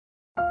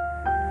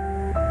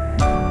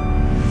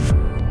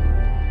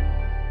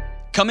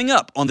coming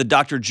up on the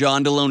Dr.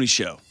 John Deloney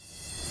Show.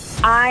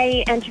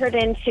 I entered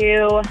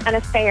into an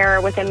affair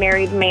with a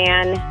married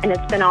man, and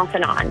it's been off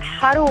and on.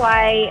 How do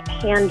I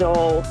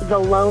handle the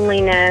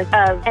loneliness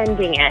of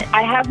ending it?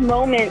 I have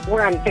moments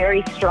where I'm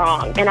very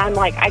strong, and I'm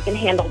like, I can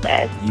handle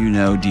this. You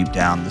know deep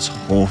down this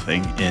whole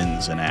thing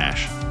ends in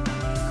ash.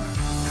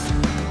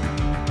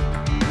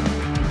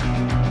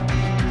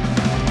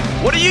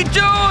 What are you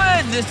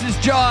doing? This is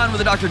John with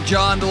the Dr.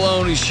 John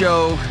Deloney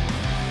Show.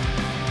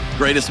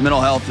 Greatest mental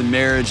health and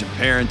marriage and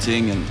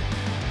parenting and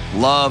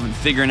love and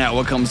figuring out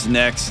what comes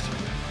next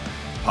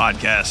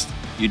podcast,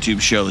 YouTube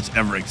show that's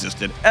ever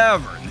existed,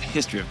 ever in the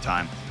history of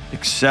time,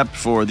 except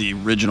for the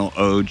original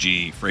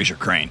OG Fraser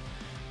Crane.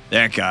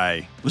 That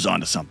guy was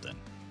onto something.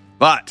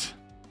 But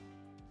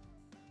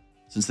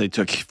since they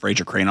took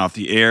Fraser Crane off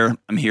the air,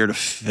 I'm here to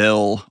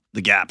fill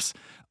the gaps.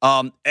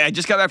 I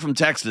just got back from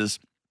Texas,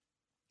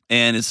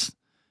 and I just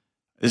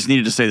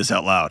needed to say this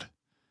out loud.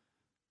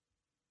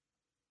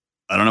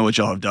 I don't know what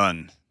y'all have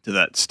done to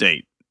that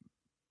state,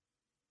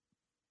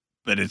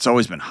 but it's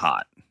always been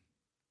hot.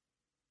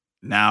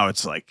 Now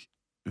it's like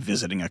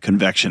visiting a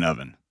convection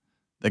oven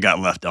that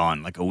got left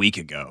on like a week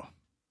ago,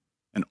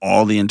 and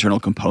all the internal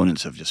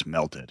components have just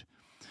melted.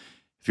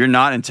 If you're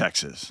not in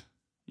Texas,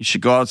 you should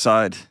go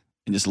outside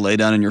and just lay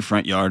down in your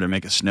front yard and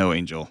make a snow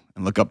angel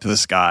and look up to the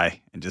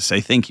sky and just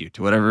say thank you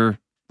to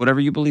whatever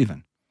you believe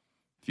in.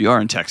 If you are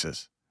in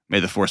Texas,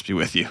 may the force be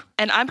with you.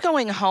 And I'm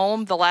going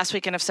home the last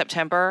weekend of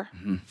September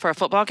for a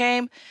football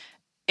game.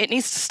 It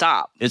needs to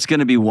stop. It's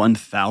going to be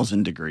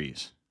 1,000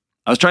 degrees.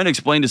 I was trying to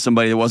explain to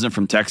somebody that wasn't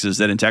from Texas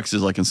that in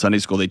Texas, like in Sunday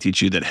school, they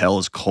teach you that hell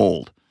is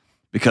cold.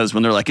 Because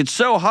when they're like, it's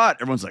so hot,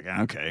 everyone's like,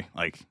 okay,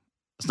 like,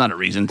 it's not a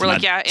reason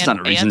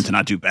to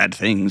not do bad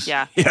things.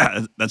 Yeah.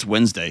 Yeah, that's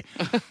Wednesday.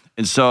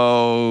 And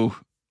so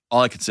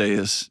all I could say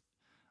is,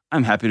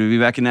 I'm happy to be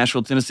back in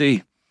Nashville,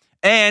 Tennessee.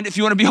 And if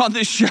you want to be on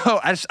this show,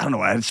 I don't know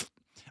why.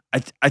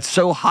 It's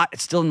so hot.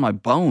 It's still in my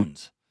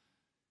bones.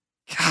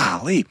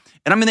 Golly.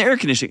 And I'm in the air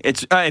conditioning.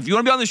 It's if you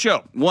want to be on the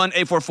show,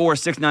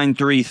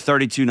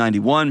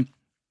 1-844-693-3291.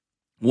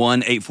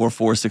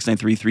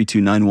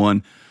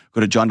 1-844-693-3291.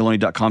 Go to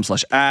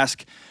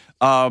johndeloney.com/ask.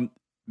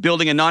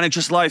 Building a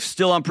Non-Interest Life,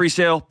 still on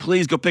pre-sale.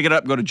 Please go pick it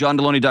up. Go to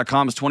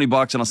johndeloney.com. It's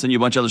 $20, and I'll send you a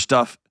bunch of other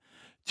stuff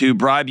to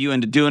bribe you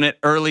into doing it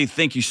early.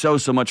 Thank you so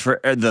much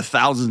for the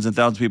thousands and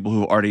thousands of people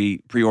who already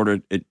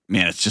pre-ordered it.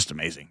 Man, it's just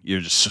amazing.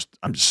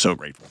 I'm just so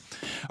grateful.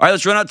 All right,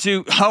 let's run out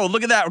to,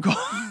 look at that. We're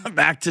going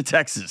back to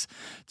Texas,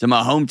 to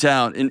my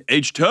hometown in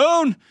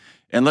H-Town.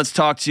 And let's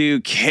talk to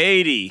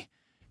Katie.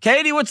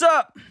 Katie, what's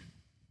up?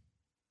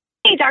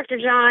 Hey, Dr.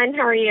 John.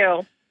 How are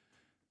you?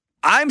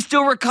 I'm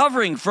still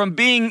recovering from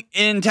being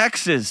in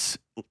Texas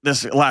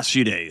this last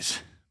few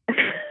days.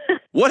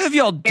 What have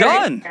y'all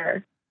done?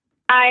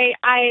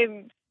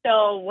 I'm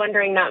still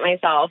wondering that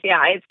myself.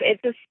 Yeah,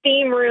 it's a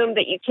steam room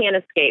that you can't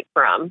escape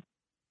from.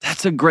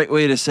 That's a great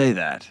way to say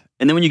that.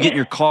 And then when you get in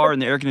your car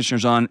and the air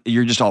conditioner's on,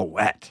 you're just all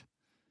wet.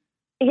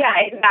 Yeah,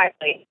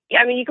 exactly.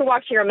 I mean, you can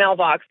walk to your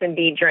mailbox and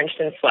be drenched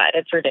in sweat.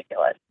 It's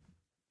ridiculous.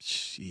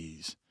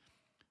 Jeez.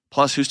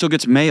 Plus, who still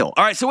gets mail?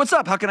 All right, so what's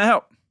up? How can I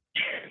help?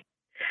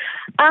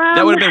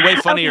 That would have been way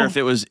funnier if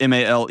it was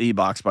MALE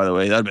box, by the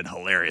way. That would have been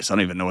hilarious. I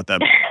don't even know what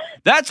that.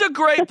 That's a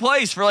great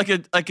place for like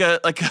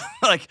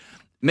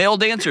male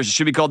dancers. It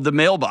should be called the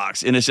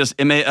mailbox, and it's just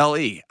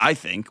MALE, I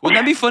think. Wouldn't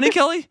that be funny,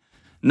 Kelly?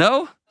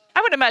 No?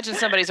 I would imagine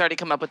somebody's already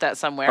come up with that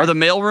somewhere. Or the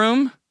mail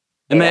room?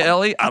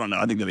 MALE? I don't know.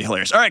 I think that'd be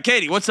hilarious. All right,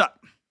 Katie, what's up?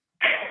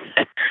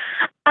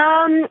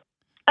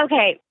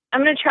 Okay.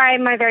 I'm going to try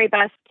my very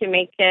best to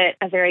make it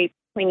a very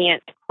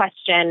poignant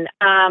question.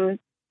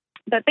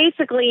 But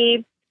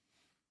basically,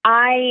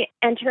 I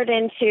entered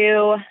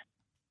into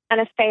an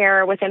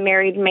affair with a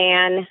married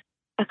man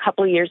a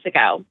couple years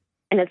ago,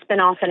 and it's been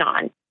off and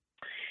on.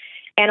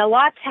 And a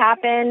lot's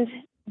happened,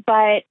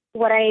 but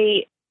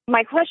my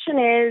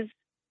question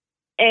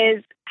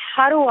is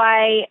how do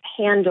I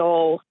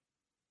handle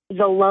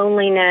the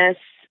loneliness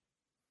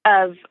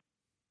of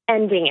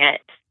ending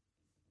it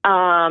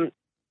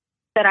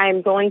that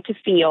I'm going to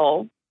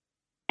feel,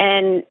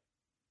 and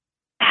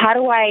how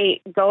do I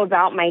go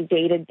about my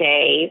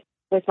day-to-day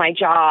with my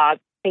job,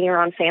 being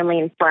around family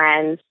and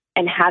friends,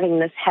 and having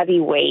this heavy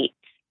weight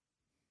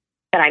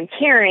that I'm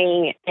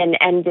carrying and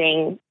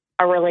ending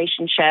a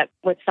relationship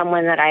with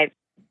someone that I've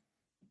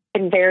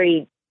been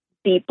very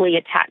deeply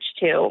attached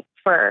to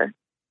for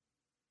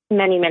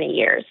many, many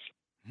years.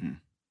 So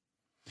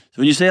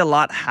when you say a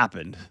lot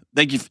happened,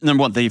 thank you.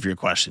 Number one, thank you for your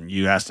question.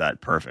 You asked that.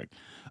 Perfect.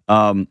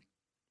 When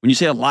you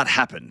say a lot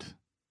happened,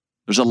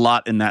 there's a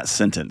lot in that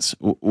sentence.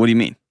 What do you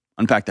mean?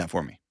 Unpack that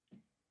for me.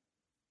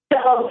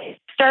 So it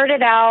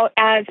started out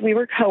as we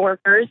were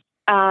coworkers.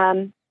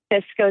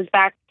 This goes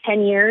back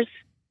 10 years.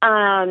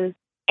 And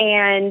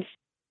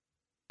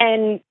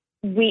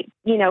we,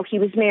 he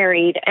was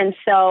married. And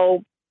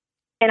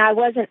I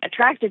wasn't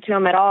attracted to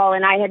him at all.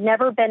 And I had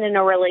never been in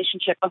a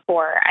relationship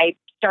before. I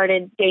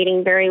started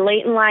dating very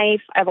late in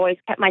life. I've always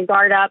kept my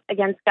guard up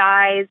against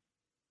guys.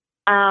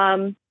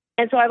 And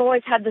so I've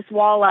always had this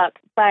wall up,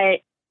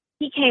 but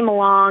he came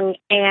along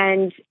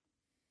and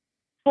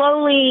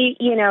slowly,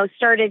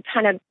 started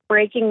kind of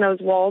breaking those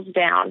walls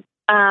down.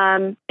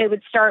 It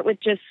would start with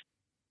just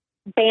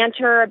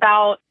banter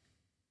about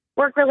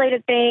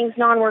work-related things,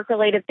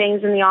 non-work-related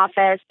things in the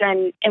office,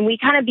 and we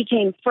kind of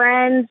became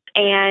friends,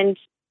 and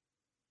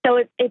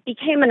so it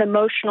became an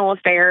emotional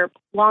affair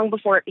long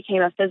before it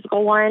became a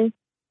physical one.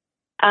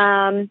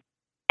 And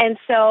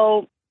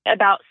so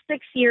about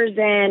 6 years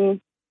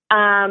in,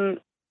 I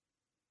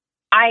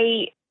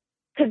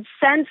could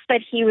sense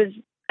that he was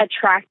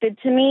attracted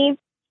to me,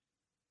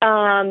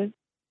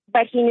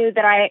 but he knew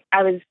that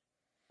I was,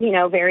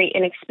 very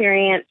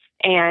inexperienced,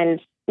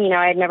 and,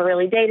 I had never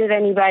really dated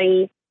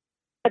anybody,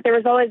 but there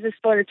was always this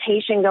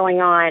flirtation going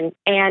on.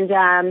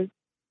 And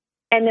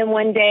then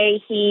one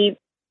day he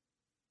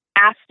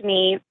asked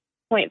me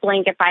point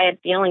blank if I had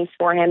feelings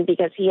for him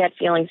because he had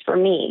feelings for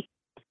me.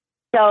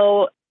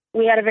 So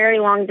we had a very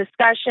long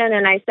discussion,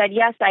 and I said,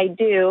 yes, I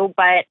do,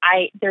 but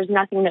there's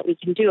nothing that we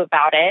can do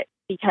about it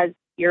because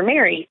you're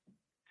married.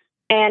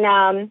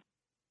 And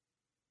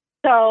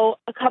so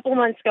a couple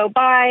months go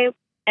by,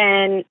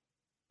 and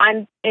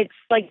it's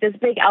like this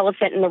big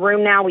elephant in the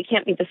room now. We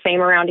can't be the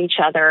same around each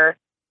other.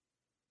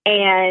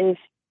 And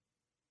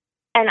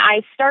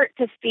I start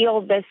to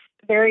feel this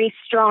very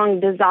strong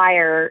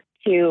desire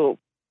to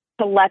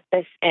let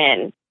this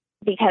in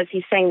because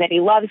he's saying that he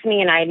loves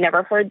me, and I had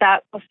never heard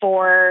that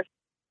before.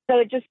 So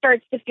it just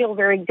starts to feel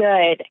very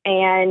good.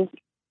 And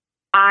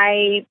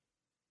I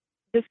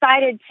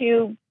decided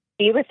to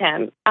be with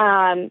him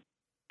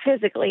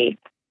physically.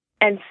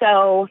 And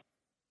so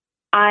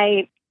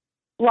I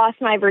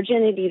lost my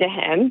virginity to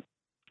him.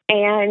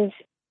 And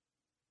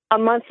a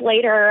month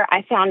later,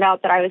 I found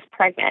out that I was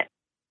pregnant.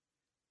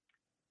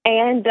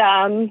 And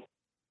I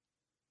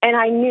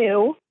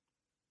knew,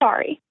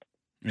 sorry.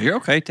 You're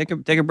okay. Take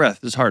a breath.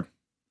 This is hard.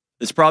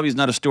 This probably is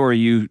not a story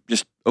you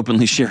just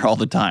openly share all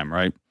the time,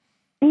 right?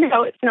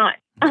 No, it's not.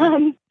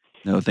 Okay.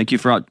 No, thank you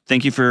for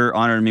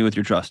honoring me with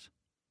your trust.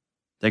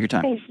 Take your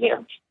time. Thank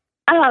you.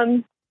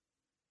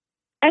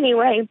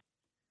 Anyway,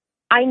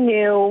 I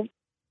knew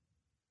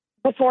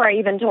before I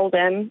even told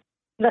him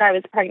that I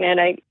was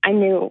pregnant, I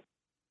knew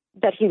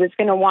that he was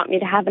going to want me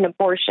to have an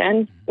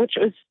abortion, which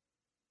was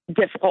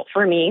difficult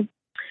for me.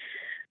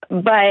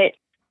 But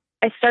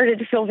I started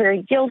to feel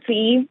very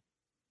guilty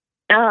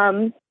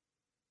for,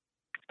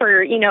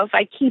 if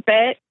I keep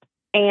it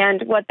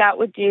and what that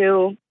would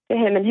do to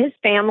him and his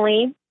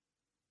family.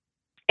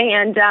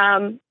 And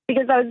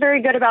because I was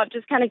very good about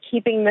just kind of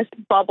keeping this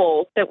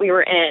bubble that we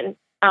were in.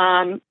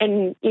 And,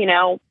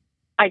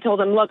 I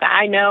told him, look,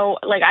 I know,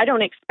 I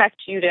don't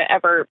expect you to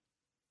ever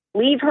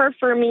leave her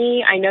for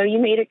me. I know you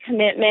made a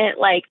commitment.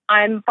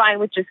 I'm fine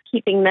with just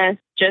keeping this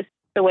just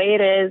the way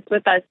it is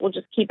with us. We'll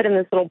just keep it in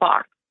this little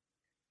box.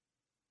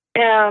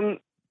 And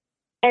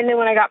then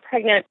when I got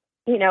pregnant,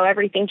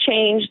 everything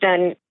changed,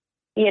 and,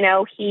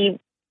 he,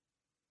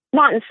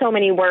 not in so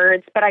many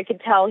words, but I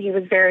could tell he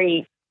was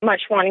very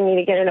much wanting me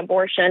to get an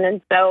abortion.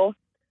 And so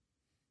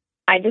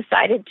I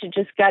decided to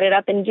just gut it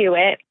up and do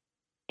it.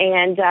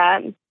 And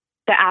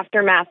the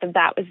aftermath of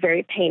that was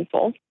very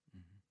painful.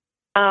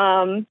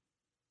 And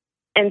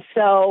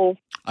so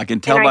I can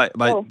tell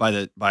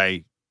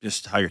by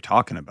just how you're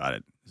talking about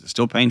it. Is it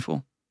still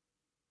painful?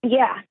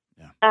 Yeah.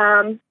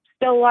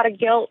 Still a lot of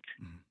guilt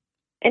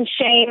and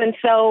shame. And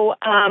so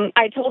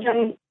I told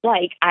him,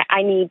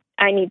 I need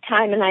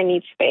time and I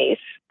need space.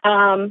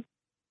 And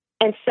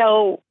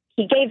so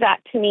he gave that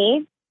to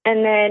me.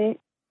 And then,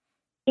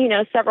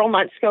 several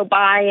months go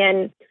by,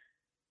 and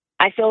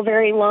I feel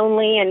very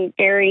lonely and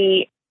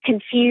very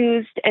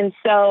confused. And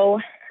so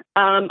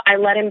I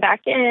let him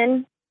back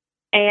in.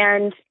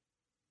 And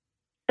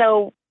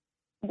so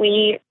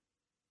we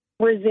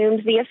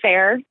resumed the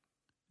affair.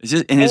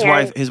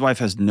 His wife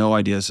has no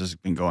idea this has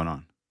been going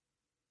on.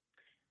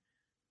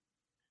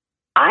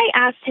 I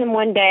asked him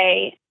one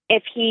day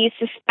if he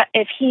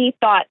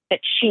thought that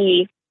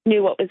she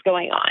knew what was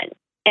going on.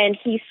 And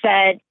he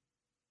said,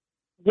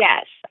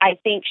 yes, I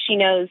think she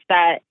knows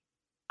that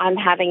I'm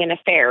having an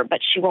affair, but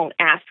she won't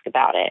ask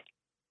about it.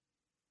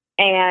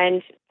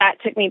 And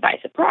that took me by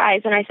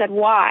surprise. And I said,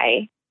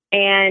 why?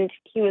 And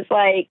he was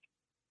like,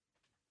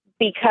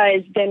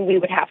 because then we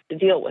would have to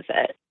deal with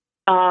it.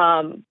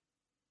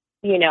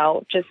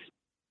 Just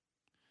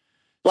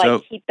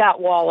keep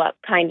that wall up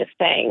kind of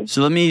thing.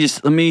 So let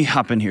me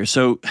hop in here.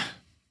 So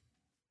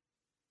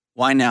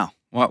why now?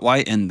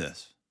 Why end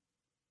this?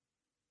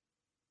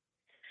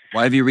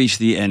 Why have you reached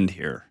the end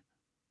here?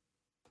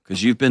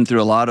 Because you've been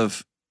through a lot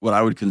of what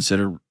I would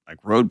consider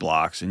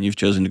roadblocks, and you've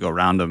chosen to go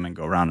around them and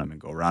go around them and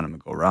go around them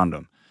and go around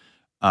them.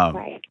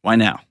 Right. Why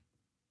now?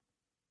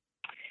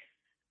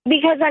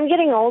 Because I'm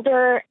getting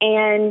older,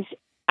 and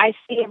I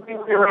see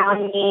everyone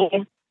around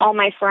me, all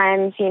my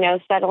friends,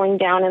 settling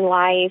down in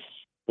life,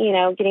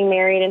 getting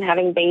married and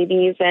having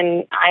babies.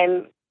 And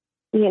I'm,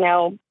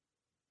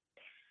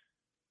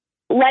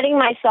 letting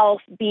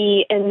myself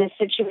be in this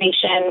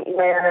situation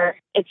where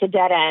it's a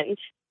dead end.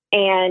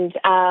 And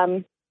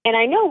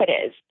I know it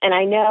is. And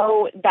I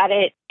know that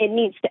it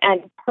needs to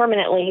end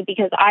permanently,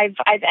 because I've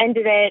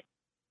ended it.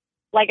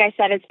 Like I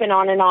said, it's been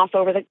on and off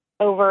over the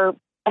over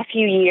a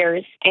few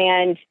years,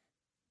 and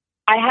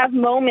I have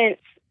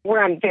moments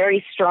where I'm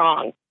very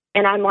strong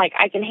and I'm like,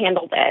 I can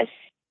handle this.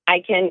 I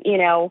can,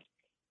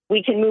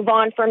 we can move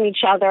on from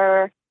each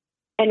other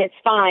and it's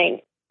fine.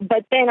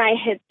 But then I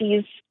hit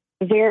these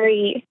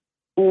very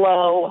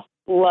low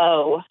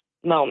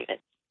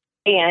moments.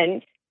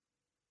 And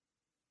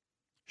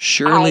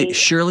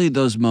surely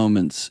those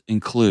moments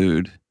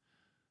include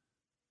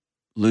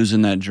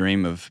losing that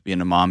dream of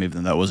being a mom,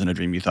 even though that wasn't a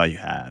dream you thought you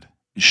had.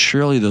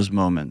 Surely those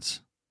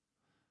moments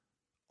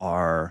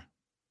are,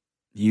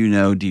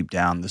 deep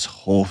down, this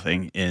whole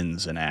thing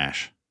ends in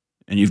ash,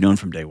 and you've known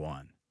from day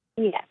one.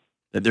 Yeah.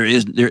 That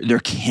there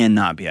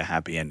cannot be a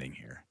happy ending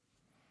here.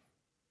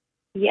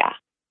 Yeah.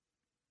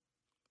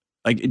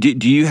 Like,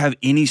 do you have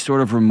any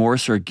sort of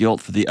remorse or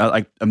guilt for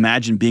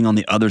imagine being on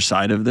the other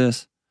side of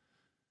this?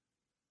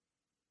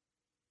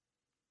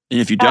 And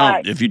if you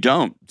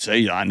don't,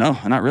 say, I know,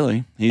 not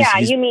really.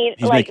 You mean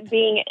like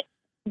being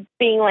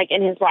like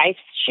in his wife's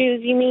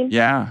shoes, you mean?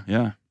 Yeah.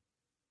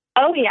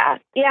 Oh, yeah.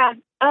 Yeah.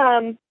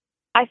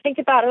 I think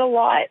about it a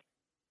lot.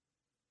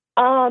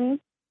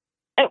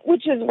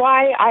 Which is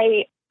why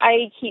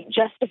I keep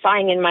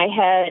justifying in my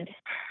head,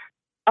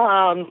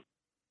 I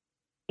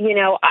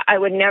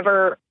would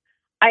never,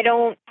 I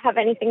don't have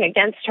anything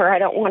against her. I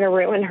don't want to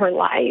ruin her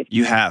life.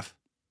 You have.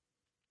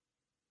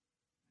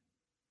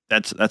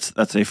 That's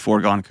a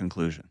foregone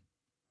conclusion.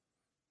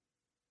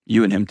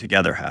 You and him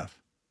together have.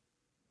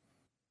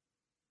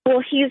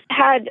 Well,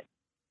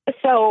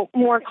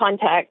 more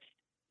context.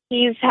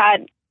 He's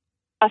had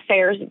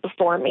affairs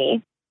before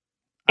me.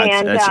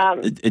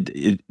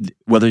 And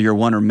whether you're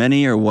one or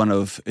many or one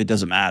of, it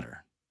doesn't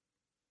matter.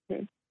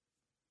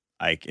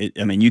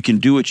 You can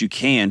do what you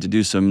can to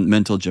do some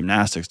mental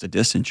gymnastics to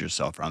distance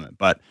yourself from it,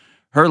 but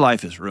her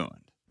life is ruined.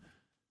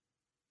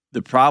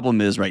 The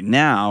problem is right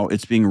now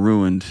it's being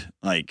ruined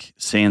like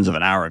sands of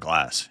an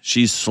hourglass.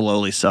 She's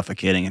slowly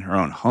suffocating in her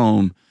own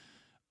home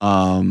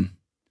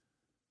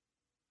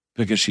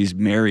because she's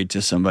married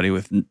to somebody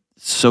with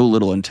so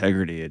little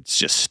integrity. It's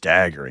just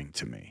staggering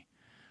to me.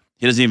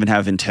 He doesn't even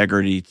have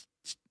integrity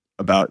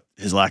about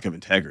his lack of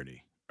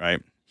integrity,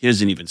 right? He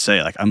doesn't even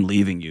say, like, I'm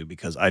leaving you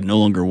because I no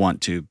longer want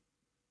to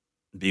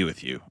be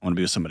with you. I want to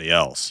be with somebody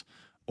else.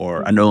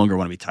 Or I no longer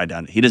want to be tied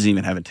down. He doesn't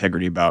even have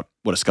integrity about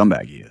what a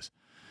scumbag he is.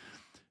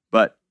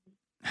 But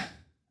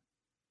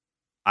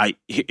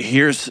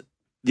here's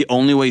the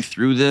only way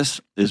through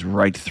this is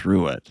right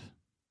through it.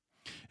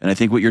 And I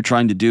think what you're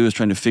trying to do is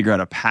trying to figure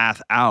out a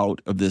path out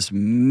of this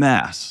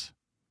mess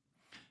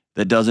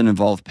that doesn't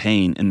involve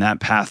pain, and that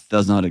path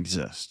does not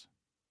exist.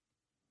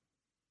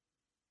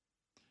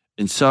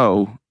 And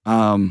so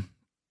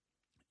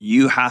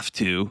you have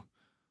to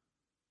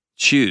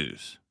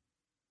choose.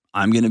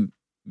 I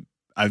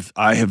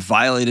have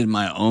violated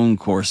my own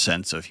core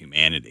sense of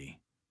humanity,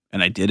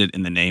 and I did it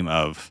in the name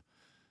of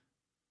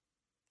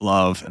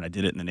love, and I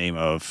did it in the name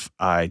of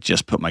I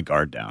just put my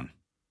guard down.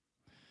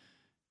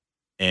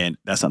 And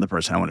that's not the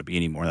person I want to be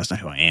anymore. That's not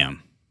who I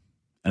am.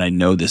 And I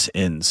know this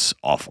ends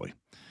awfully.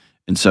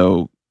 And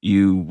so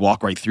you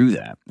walk right through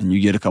that, and you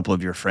get a couple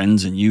of your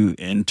friends, and you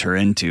enter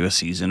into a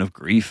season of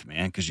grief,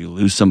 man, because you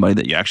lose somebody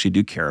that you actually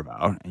do care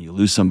about, and you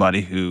lose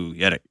somebody who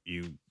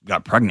you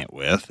got pregnant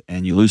with,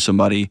 and you lose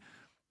somebody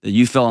that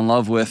you fell in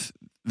love with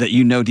that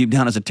you know deep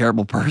down is a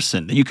terrible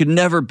person that you could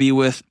never be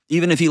with.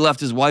 Even if he left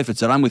his wife and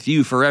said, I'm with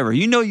you forever,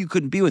 you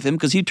couldn't be with him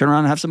because he'd turn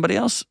around and have somebody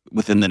else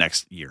within the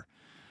next year.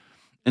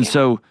 And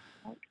so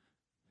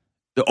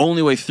the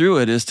only way through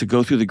it is to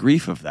go through the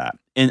grief of that.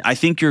 And I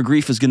think your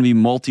grief is going to be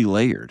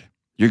multi-layered.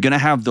 You're going to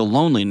have the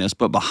loneliness,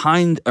 but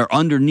behind or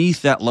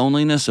underneath that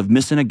loneliness of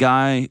missing a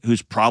guy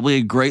who's probably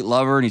a great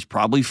lover, and he's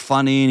probably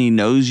funny, and he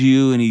knows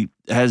you, and he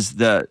has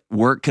the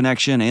work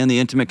connection and the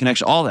intimate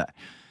connection, all that.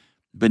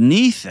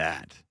 Beneath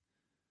that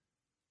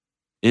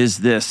is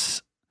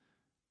this,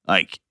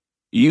 like,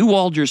 you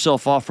walled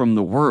yourself off from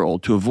the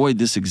world to avoid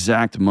this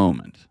exact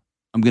moment.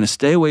 I'm going to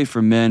stay away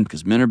from men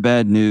because men are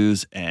bad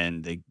news,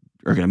 and they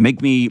are going to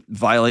make me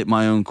violate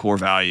my own core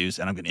values,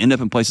 and I'm going to end up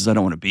in places I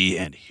don't want to be,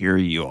 and here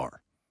you are.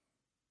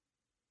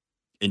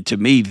 And to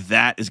me,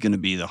 that is going to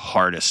be the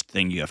hardest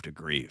thing you have to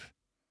grieve,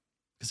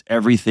 because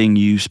everything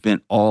you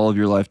spent all of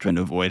your life trying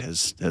to avoid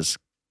has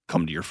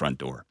come to your front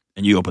door,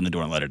 and you open the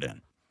door and let it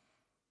in.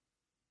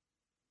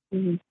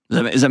 Mm-hmm.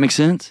 Does that make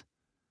sense?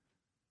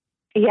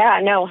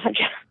 Yeah, no,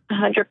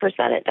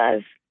 100% it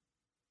does.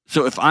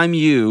 So if I'm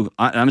you,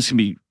 I'm just going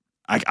to be,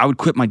 I would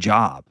quit my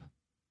job.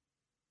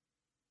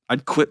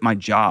 I'd quit my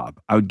job.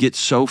 I would get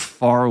so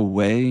far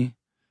away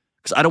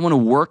because I don't want to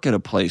work at a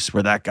place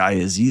where that guy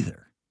is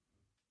either.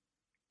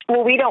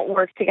 Well, we don't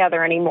work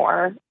together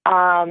anymore.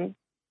 So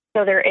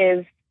there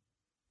is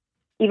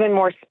even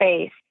more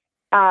space.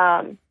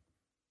 But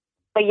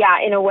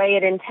yeah, in a way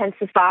it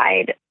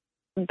intensified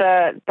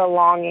the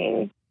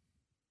longing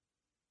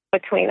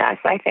between us,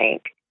 I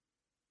think.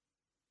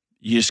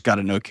 You just got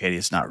to know, Katie,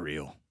 it's not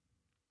real.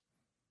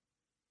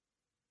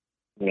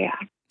 Yeah.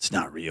 It's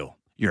not real.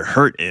 Your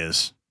hurt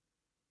is,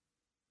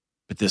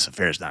 but this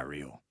affair is not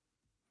real.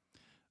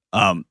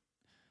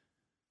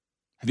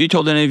 Have you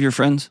told any of your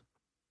friends?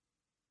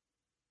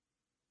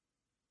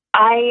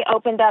 I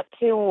opened up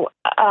to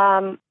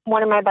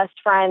one of my best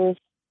friends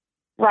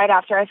right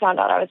after I found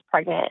out I was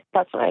pregnant.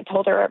 That's when I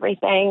told her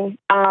everything.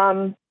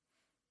 But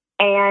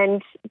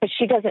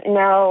she doesn't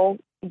know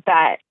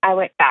that I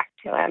went back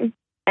to him.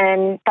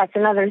 And that's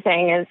another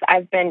thing is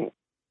I've been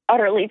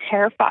utterly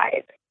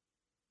terrified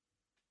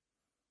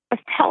of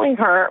telling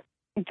her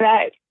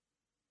that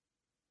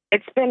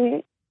it's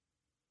been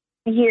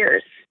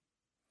years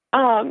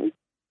of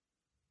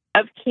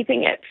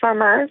keeping it from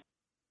her.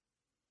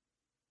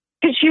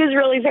 Because she was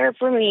really there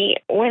for me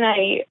when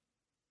I,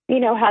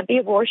 had the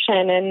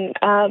abortion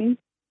and,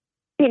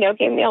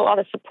 gave me a lot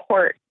of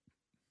support.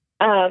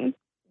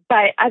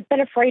 But I've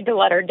been afraid to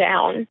let her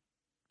down.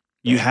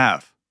 You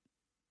have.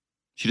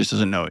 She just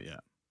doesn't know it yet.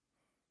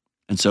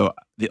 And so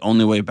the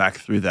only way back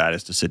through that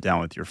is to sit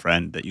down with your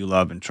friend that you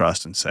love and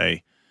trust and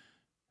say,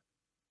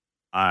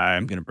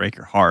 I'm going to break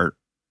your heart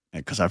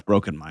because I've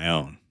broken my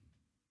own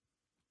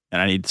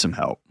and I need some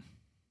help.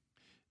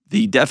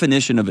 The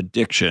definition of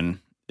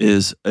addiction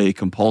is a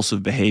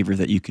compulsive behavior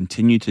that you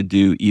continue to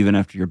do even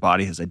after your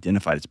body has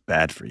identified it's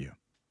bad for you.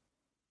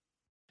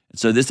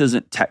 So this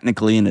isn't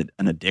technically an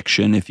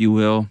addiction, if you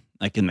will,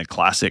 like in the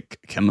classic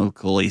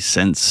chemically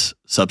sense,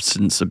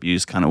 substance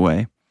abuse kind of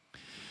way.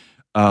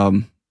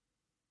 But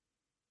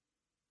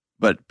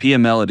Pia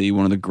Mellody,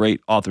 one of the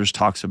great authors,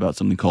 talks about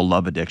something called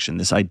love addiction,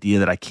 this idea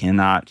that I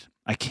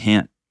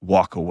can't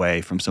walk away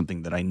from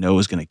something that I know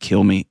is going to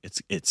kill me.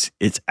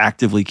 It's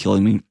actively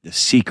killing me. The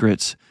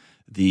secrets,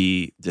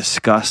 the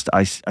disgust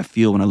I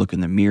feel when I look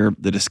in the mirror,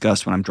 the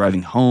disgust when I'm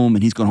driving home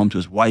and he's going home to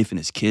his wife and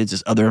his kids,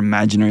 this other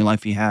imaginary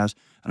life he has,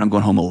 and I'm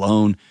going home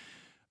alone.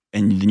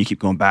 And then you keep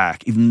going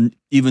back,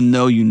 even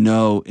though you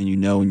know and you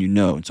know and you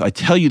know. And so I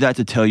tell you that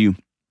to tell you,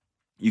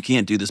 you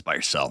can't do this by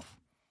yourself.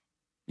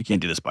 You can't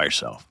do this by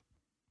yourself.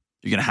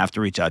 You're going to have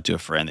to reach out to a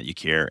friend that you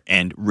care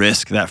and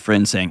risk that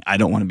friend saying, I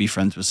don't want to be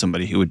friends with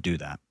somebody who would do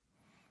that.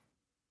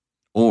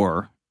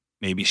 Or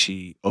maybe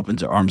she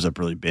opens her arms up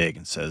really big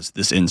and says,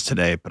 this ends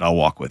today, but I'll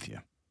walk with you.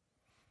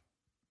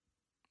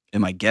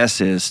 And my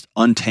guess is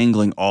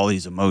untangling all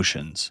these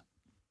emotions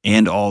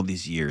and all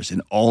these years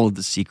and all of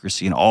the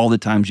secrecy and all the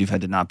times you've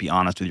had to not be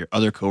honest with your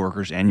other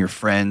coworkers and your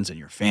friends and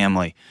your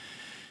family,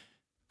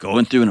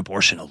 going through an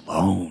abortion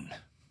alone,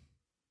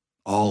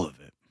 all of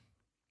it.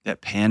 That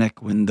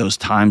panic when those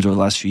times over the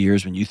last few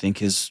years when you think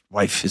his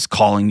wife is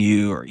calling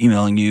you or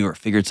emailing you or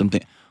figured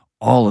something,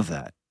 all of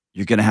that,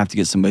 you're going to have to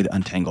get somebody to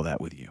untangle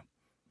that with you.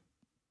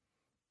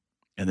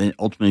 And then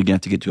ultimately you're going to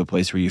have to get to a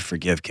place where you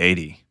forgive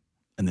Katie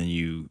and then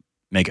you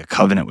make a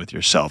covenant with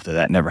yourself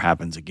that never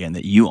happens again,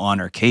 that you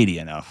honor Katie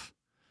enough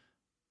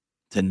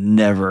to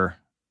never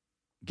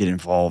get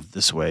involved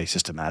this way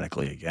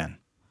systematically again.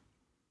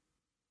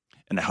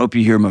 And I hope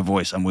you hear my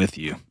voice. I'm with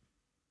you.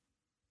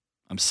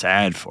 I'm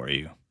sad for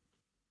you.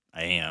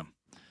 I am.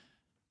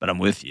 But I'm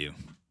with you.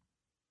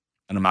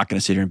 And I'm not going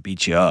to sit here and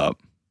beat you up.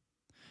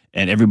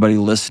 And everybody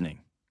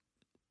listening,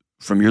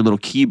 from your little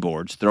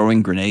keyboards,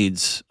 throwing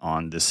grenades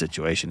on this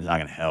situation is not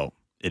going to help.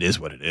 It is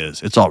what it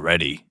is. It's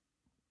already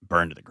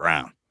burned to the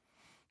ground.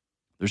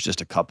 There's just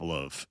a couple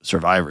of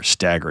survivors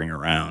staggering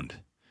around.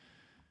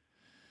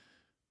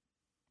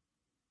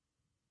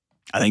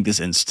 I think this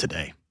ends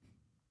today.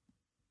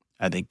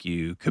 I think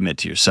you commit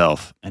to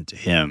yourself and to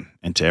him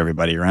and to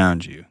everybody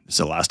around you. This is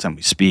the last time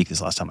we speak. This is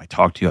the last time I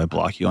talk to you. I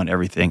block you on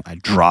everything. I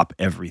drop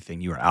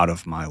everything. You are out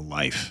of my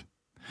life.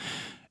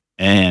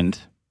 And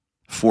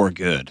for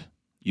good.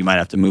 You might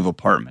have to move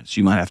apartments.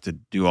 You might have to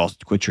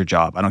quit your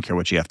job. I don't care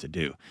what you have to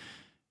do.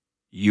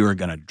 You are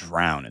going to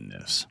drown in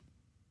this.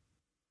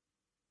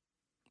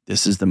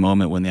 This is the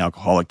moment when the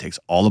alcoholic takes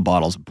all the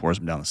bottles and pours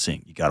them down the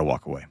sink. You got to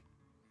walk away.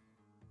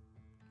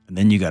 And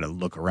then you got to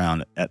look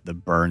around at the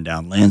burned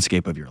down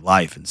landscape of your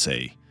life and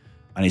say,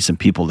 I need some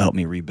people to help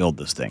me rebuild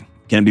this thing.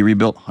 Can it be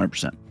rebuilt?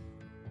 100%.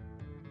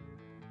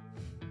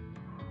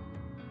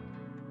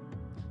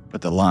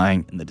 But the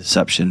lying and the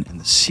deception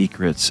and the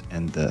secrets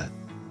and the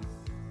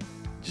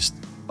just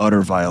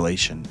utter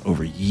violation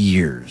over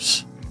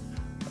years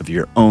of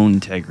your own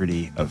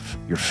integrity, of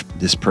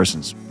this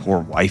person's poor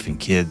wife and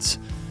kids,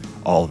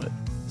 all of it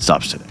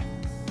stops today.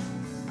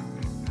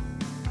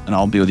 And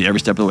I'll be with you every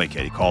step of the way,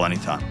 Katie. Call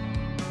anytime.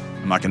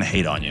 I'm not going to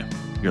hate on you.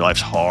 Your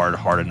life's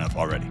hard enough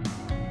already.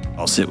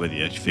 I'll sit with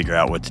you to figure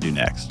out what to do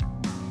next.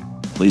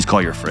 Please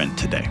call your friend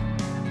today.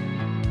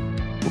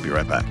 We'll be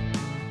right back.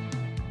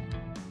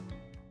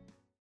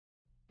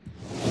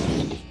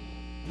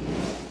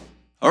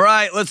 All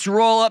right, let's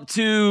roll up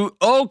to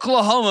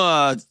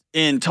Oklahoma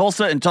in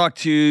Tulsa and talk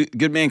to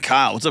good man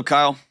Kyle. What's up,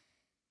 Kyle?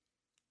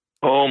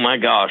 Oh my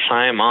gosh,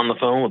 I am on the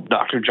phone with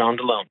Dr. John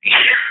Deloney.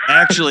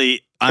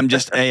 Actually, I'm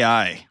just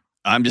AI.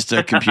 I'm just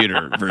a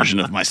computer version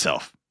of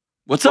myself.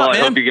 What's up,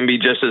 man? I hope you can be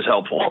just as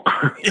helpful.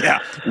 Yeah,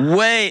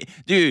 way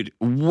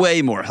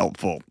more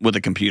helpful with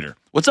a computer.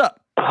 What's up?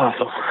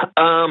 Awesome.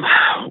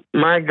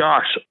 My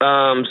gosh.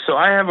 So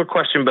I have a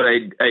question, but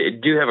I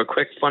do have a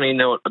quick funny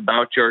note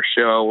about your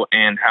show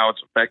and how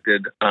it's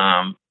affected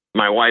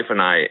my wife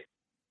and I.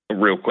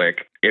 real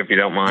quick, if you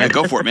don't mind. Yeah,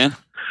 go for it, man.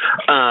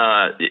 So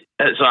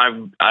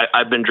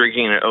I've been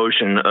drinking an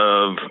ocean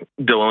of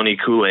Deloney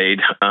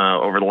Kool-Aid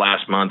over the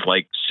last month,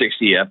 like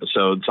 60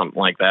 episodes, something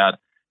like that.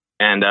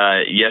 And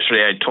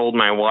yesterday I told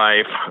my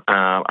wife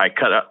I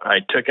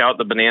took out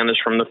the bananas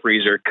from the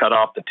freezer, cut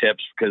off the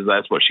tips because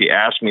that's what she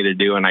asked me to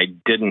do, and I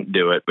didn't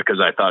do it because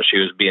I thought she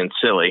was being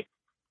silly.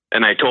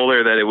 And I told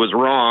her that it was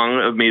wrong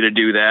of me to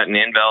do that and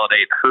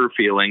invalidate her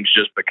feelings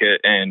just because,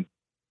 and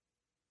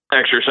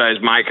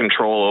exercise my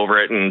control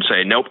over it and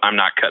say, nope, I'm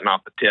not cutting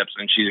off the tips.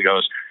 And she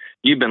goes,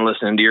 you've been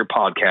listening to your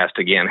podcast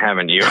again,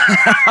 haven't you?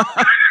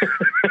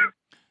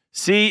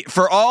 See,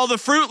 for all the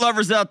fruit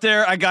lovers out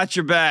there, I got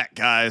your back,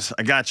 guys.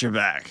 I got your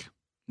back.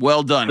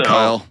 Well done,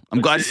 Kyle.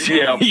 I'm glad to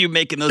see you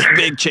making those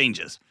big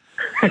changes.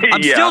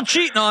 I'm still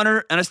cheating on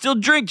her, and I still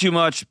drink too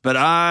much, but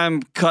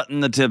I'm cutting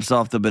the tips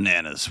off the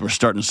bananas. We're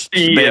starting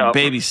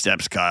baby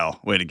steps, Kyle.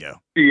 Way to go.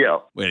 Yeah.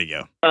 Way to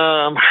go.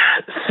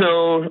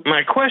 So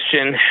my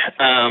question,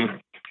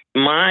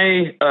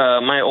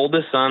 my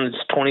oldest son is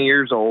 20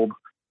 years old.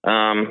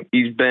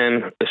 We've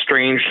been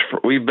estranged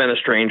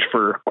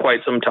for quite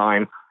some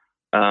time.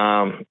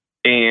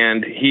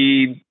 And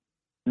he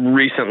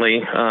recently,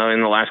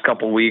 in the last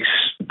couple of weeks,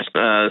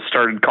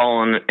 started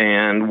calling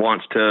and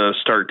wants to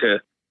start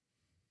to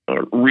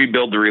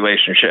rebuild the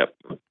relationship.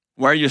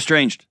 Why are you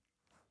estranged?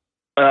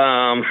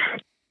 I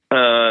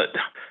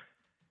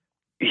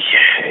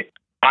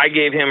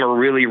gave him a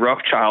really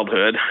rough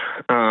childhood.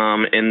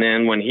 And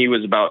then when he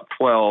was about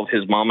 12,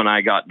 his mom and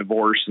I got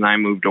divorced and I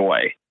moved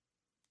away.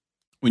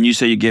 When you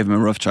say you gave him a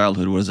rough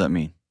childhood, what does that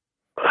mean?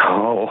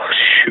 Oh,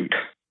 shoot.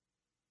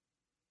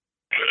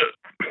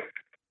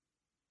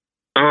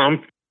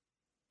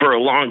 For a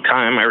long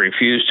time, I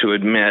refused to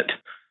admit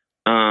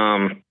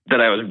that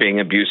I was being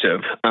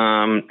abusive.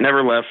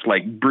 Never left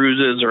like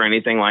bruises or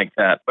anything like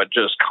that, but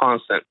just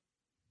constant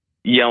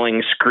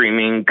yelling,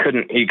 screaming.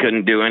 He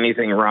couldn't do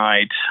anything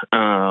right.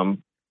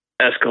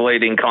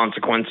 Escalating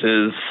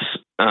consequences.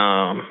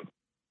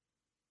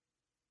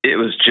 It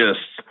was just,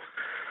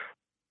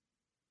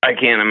 I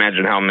can't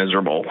imagine how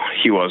miserable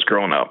he was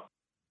growing up.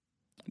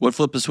 What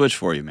flipped the switch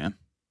for you, man?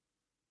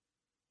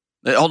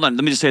 Hold on,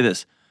 let me just say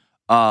this.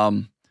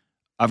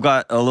 I've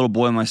got a little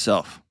boy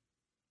myself,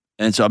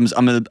 and so I'm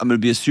gonna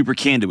be super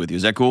candid with you.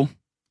 Is that cool?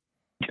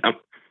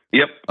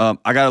 Yep.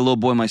 I got a little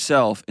boy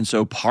myself, and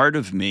so part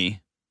of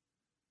me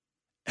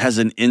has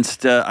an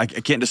I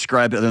can't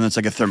describe it other than it's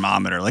like a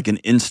thermometer, like an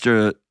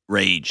insta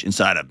rage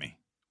inside of me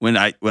when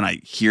I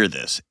hear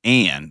this,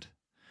 and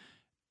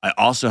I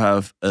also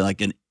have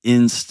like an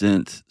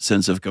instant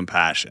sense of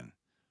compassion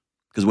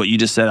because what you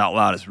just said out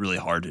loud is really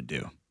hard to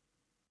do.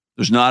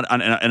 There's not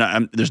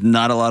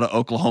a lot of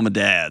Oklahoma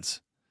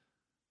dads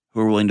who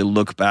are willing to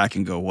look back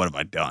and go, what have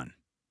I done?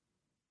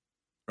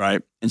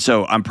 Right? And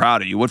so I'm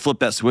proud of you. What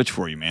flipped that switch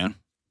for you, man?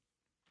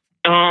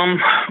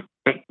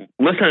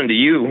 Listening to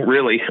you,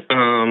 really.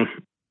 I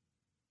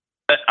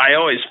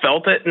always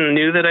felt it and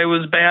knew that I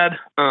was bad,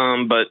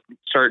 but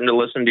starting to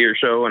listen to your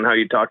show and how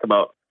you talk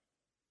about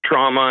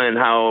trauma and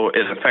how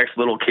it affects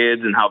little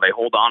kids and how they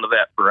hold on to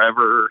that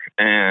forever.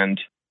 And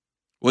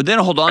well, they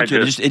don't hold on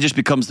to it. It just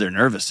becomes their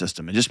nervous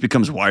system. It just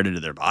becomes wired into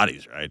their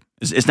bodies, right?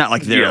 It's not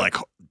like they're like,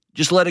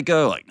 just let it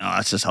go. Like, no,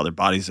 that's just how their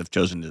bodies have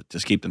chosen to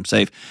just keep them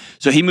safe.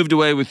 So he moved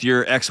away with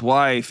your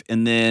ex-wife,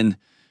 and then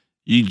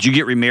did you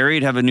get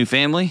remarried, have a new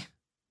family?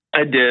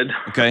 I did.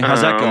 Okay,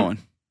 how's that going?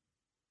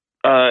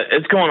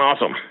 It's going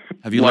awesome.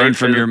 Have you learned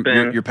from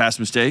your past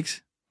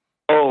mistakes?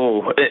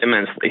 Oh,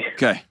 immensely.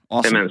 Okay,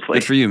 awesome. Immensely.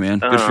 Good for you, man.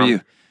 Good for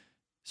you.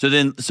 So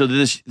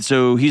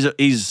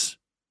he's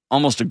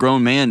almost a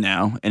grown man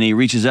now, and he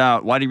reaches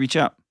out. Why did he reach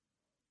out?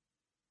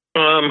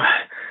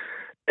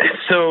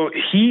 So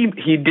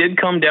he did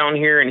come down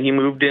here, and he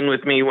moved in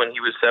with me when he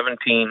was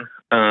 17,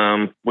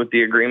 with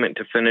the agreement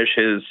to finish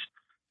his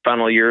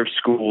final year of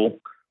school.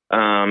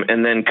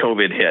 And then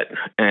COVID hit,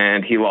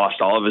 and he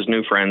lost all of his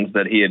new friends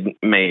that he had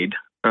made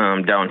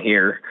down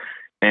here.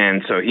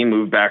 And so he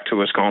moved back to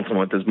Wisconsin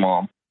with his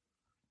mom.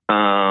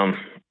 And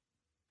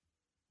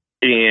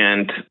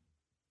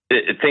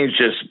things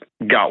just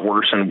got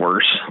worse and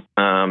worse.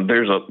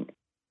 There's a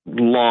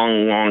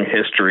long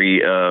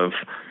history of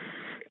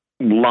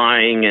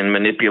lying and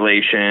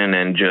manipulation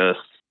and just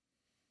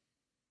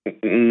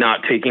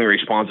not taking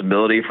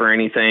responsibility for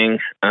anything.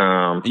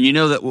 And you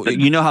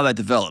know how that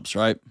develops,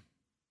 right?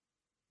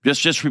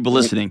 Just for people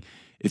listening,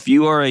 if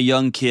you are a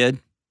young kid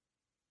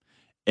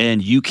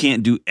and you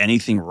can't do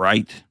anything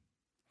right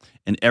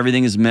and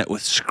everything is met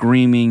with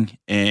screaming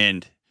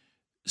and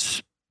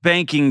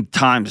spanking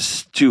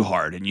times too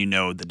hard, and you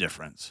know the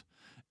difference,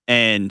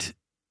 and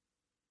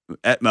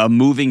a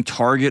moving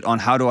target on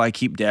how do I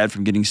keep dad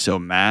from getting so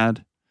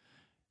mad,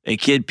 a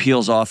kid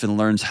peels off and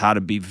learns how to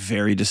be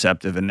very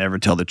deceptive and never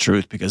tell the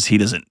truth because he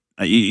doesn't,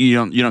 you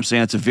know what I'm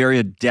saying? It's a very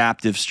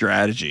adaptive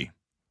strategy.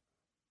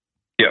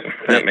 Yeah,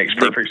 that makes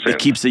perfect sense. It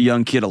keeps the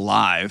young kid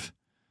alive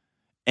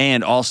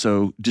and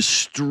also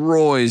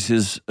destroys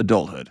his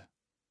adulthood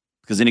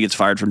because then he gets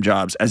fired from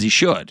jobs, as he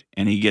should,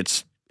 and he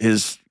gets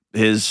his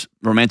his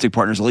romantic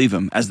partners leave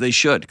him, as they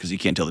should, because he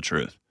can't tell the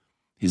truth.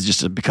 He's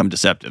just become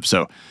deceptive.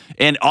 So,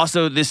 and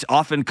also this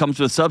often comes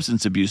with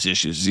substance abuse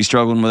issues. Is he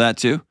struggling with that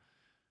too?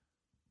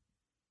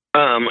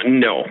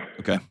 No.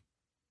 Okay.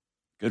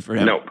 Good for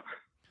him. Nope.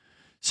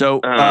 So,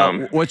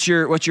 what's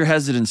your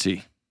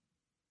hesitancy?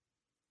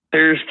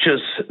 There's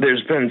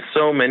been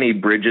so many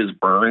bridges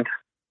burned,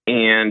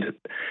 and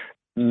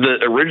the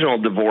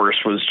original divorce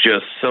was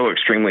just so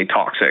extremely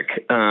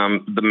toxic.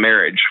 The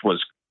marriage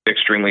was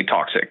extremely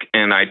toxic,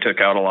 and I took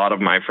out a lot of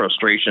my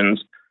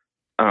frustrations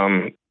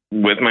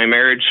with my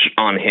marriage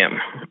on him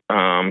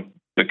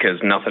because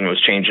nothing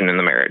was changing in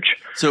the marriage.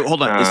 So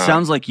hold on. It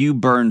sounds like you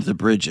burned the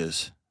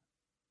bridges.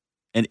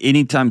 And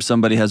anytime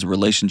somebody has a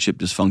relationship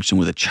dysfunction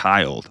with a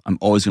child, I'm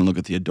always going to look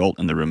at the adult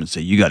in the room and say,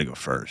 you got to go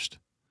first.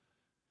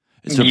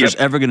 And so if there's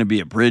ever going to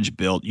be a bridge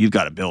built, you've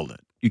got to build it.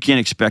 You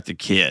can't expect a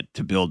kid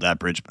to build that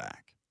bridge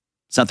back.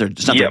 It's not their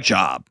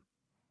job.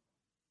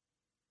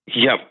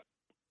 Yep.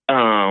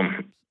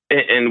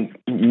 And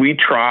we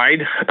tried.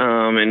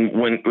 And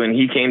when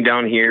he came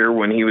down here,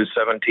 when he was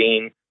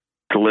 17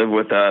 to live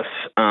with us,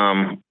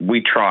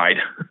 we tried.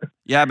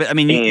 Yeah, but I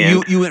mean,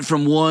 you went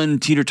from one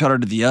teeter-totter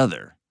to the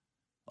other.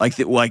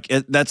 That's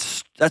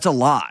a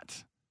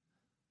lot.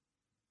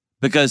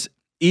 Because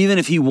even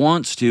if he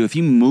wants to, if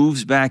he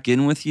moves back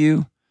in with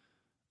you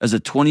as a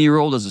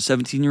 20-year-old, as a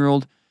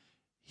 17-year-old,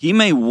 he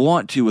may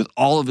want to with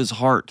all of his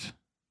heart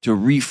to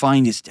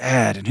re-find his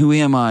dad and who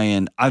am I,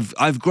 and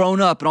I've grown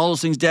up and all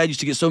those things Dad used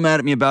to get so mad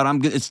at me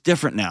about. It's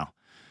different now.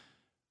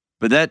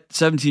 But that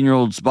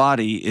 17-year-old's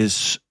body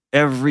is,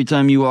 every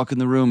time you walk in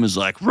the room, is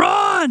like,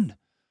 run!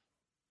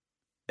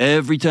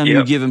 Every time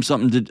you give him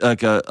something to,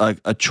 like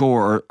a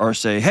chore or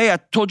say, hey, I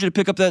told you to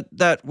pick up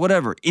that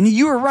whatever, and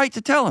you were right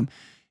to tell him,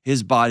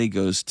 his body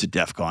goes to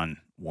DEFCON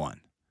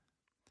 1.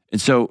 And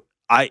so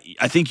I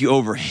think you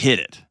overhit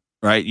it,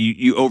 right?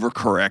 You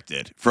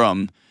overcorrected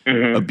from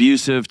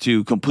abusive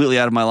to completely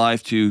out of my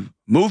life to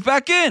move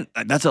back in.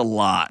 That's a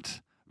lot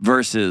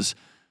versus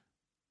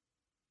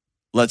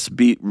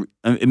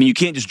you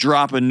can't just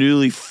drop a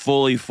newly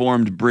fully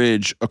formed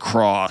bridge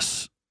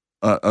across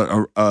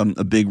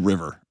a big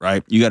river,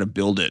 right? You got to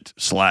build it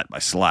slat by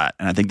slat,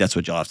 and I think that's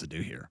what you'll have to do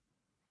here.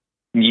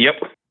 Yep.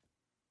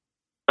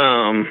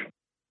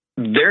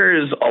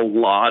 There is a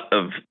lot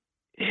of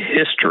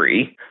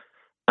history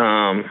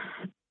and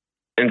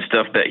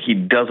stuff that he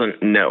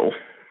doesn't know.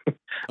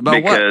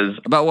 About what?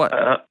 About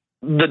what?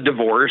 The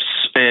divorce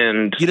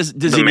and does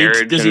the he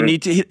marriage. Does he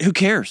need to? Who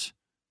cares?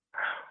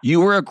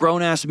 You were a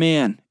grown-ass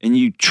man, and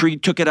you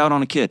took it out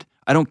on a kid.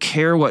 I don't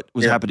care what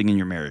was happening in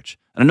your marriage.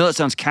 And I know that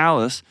sounds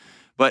callous,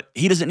 but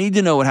he doesn't need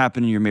to know what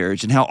happened in your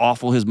marriage and how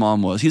awful his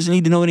mom was. He doesn't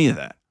need to know any of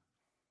that.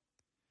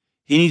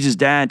 He needs his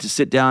dad to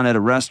sit down at a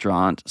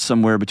restaurant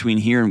somewhere between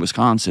here and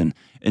Wisconsin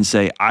and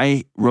say,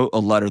 I wrote a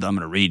letter that I'm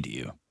going to read to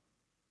you.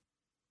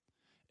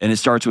 And it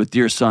starts with,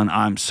 dear son,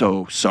 I'm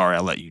so sorry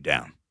I let you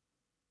down.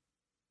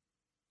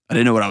 I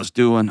didn't know what I was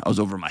doing. I was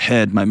over my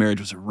head. My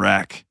marriage was a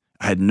wreck.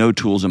 I had no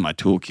tools in my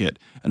toolkit,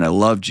 and I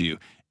loved you,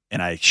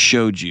 and I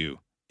showed you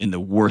in the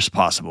worst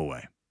possible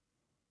way.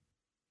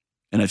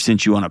 And I've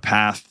sent you on a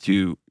path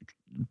to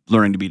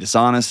learning to be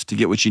dishonest, to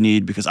get what you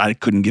need, because I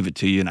couldn't give it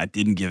to you, and I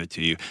didn't give it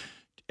to you.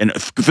 And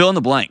fill in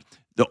the blank.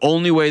 The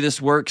only way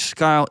this works,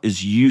 Kyle,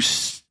 is you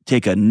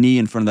take a knee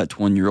in front of that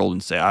 20-year-old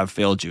and say, I've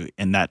failed you,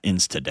 and that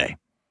ends today.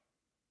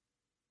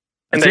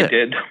 That's and they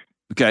did.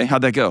 Okay,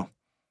 how'd that go?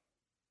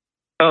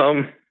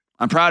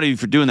 I'm proud of you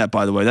for doing that,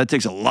 by the way. That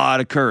takes a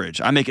lot of courage.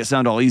 I make it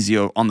sound all easy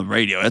on the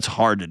radio. That's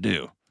hard to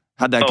do.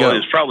 How'd that go? It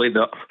was probably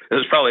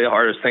the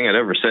hardest thing I'd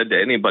ever said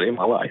to anybody in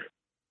my life.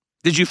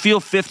 Did you feel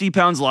 50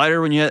 pounds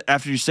lighter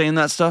after you're saying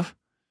that stuff?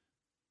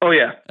 Oh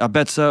yeah, I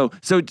bet so.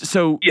 So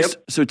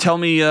tell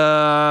me,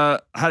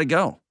 how'd it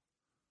go?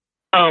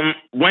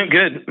 Went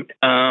good.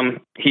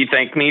 He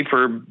thanked me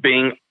for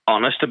being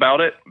honest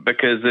about it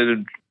because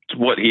it's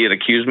what he had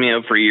accused me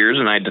of for years,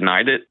 and I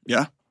denied it.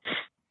 Yeah.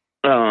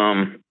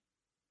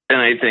 And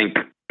I think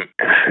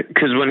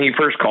because when he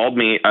first called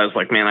me, I was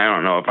like, man, I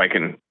don't know if I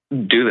can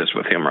do this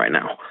with him right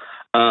now.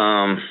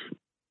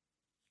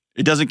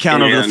 It doesn't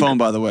count over the phone,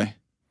 by the way.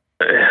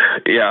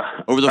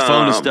 Yeah. Over the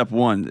phone is step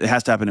one. It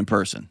has to happen in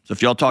person. So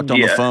if y'all talked on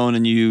the phone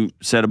and you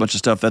said a bunch of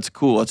stuff, that's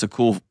cool. That's a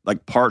cool,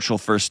 like, partial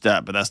first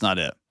step, but that's not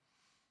it.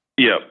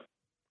 Yep.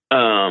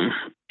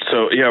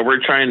 So yeah,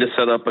 we're trying to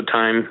set up a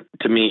time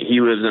to meet. He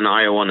lives in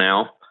Iowa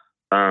now.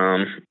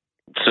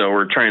 So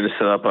we're trying to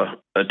set up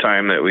a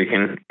time that we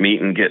can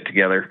meet and get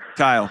together.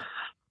 Kyle,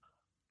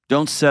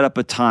 don't set up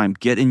a time.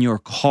 Get in your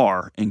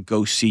car and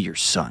go see your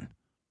son.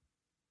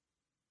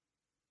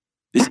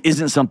 This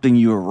isn't something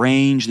you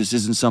arrange. This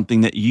isn't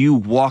something that you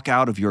walk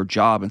out of your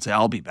job and say,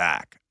 I'll be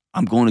back.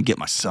 I'm going to get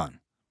my son.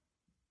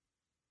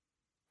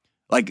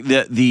 Like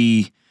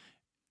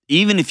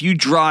even if you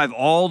drive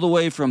all the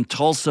way from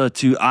Tulsa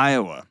to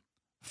Iowa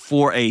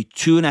for a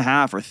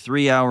 2.5 or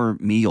 3 hour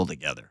meal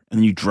together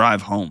and you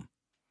drive home,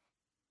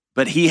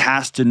 but he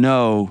has to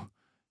know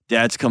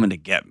Dad's coming to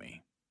get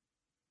me.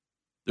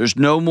 There's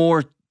no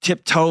more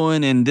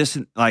tiptoeing and this,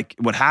 like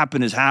what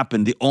happened has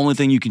happened. The only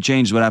thing you can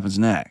change is what happens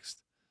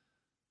next.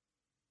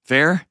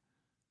 Fair?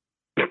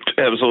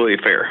 Absolutely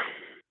fair.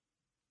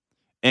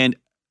 And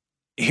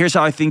here's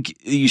how I think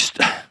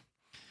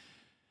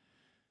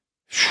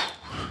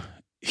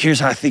here's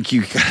how I think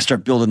you got to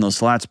start building those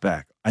slats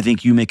back. I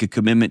think you make a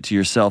commitment to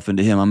yourself and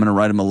to him. I'm going to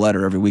write him a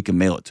letter every week and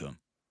mail it to him.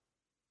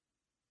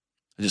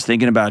 I'm just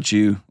thinking about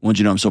you. I want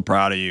you to know I'm so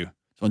proud of you. I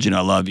want you to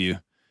know I love you.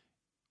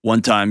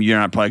 One time, you're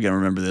not probably going to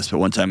remember this, but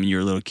one time when you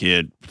were a little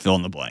kid, fill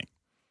in the blank.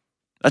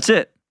 That's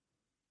it.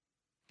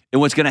 And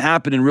what's going to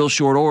happen in real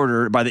short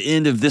order, by the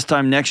end of this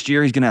time next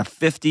year, he's going to have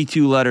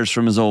 52 letters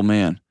from his old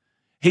man.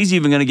 He's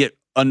even going to get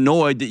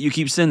annoyed that you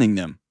keep sending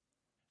them.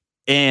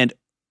 And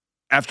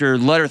after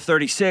letter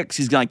 36,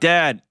 he's like,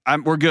 Dad,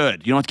 we're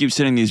good. You don't have to keep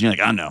sending these. And you're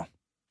like, I know.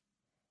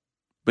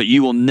 But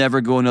you will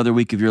never go another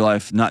week of your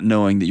life not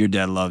knowing that your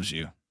dad loves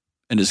you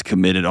and is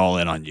committed all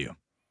in on you.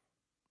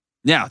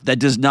 Now, that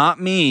does not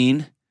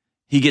mean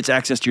he gets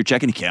access to your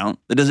checking account.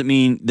 That doesn't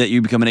mean that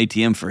you become an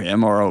ATM for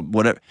him or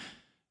whatever.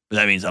 But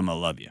that means I'm going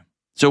to love you.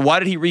 So why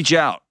did he reach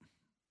out?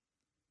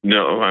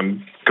 No,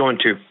 I'm going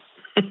to.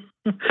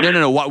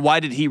 No. Why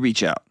did he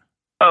reach out?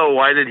 Oh,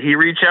 why did he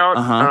reach out?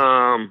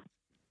 Uh-huh.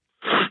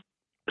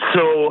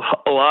 So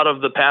a lot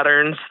of the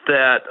patterns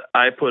that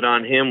I put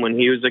on him when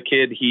he was a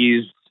kid,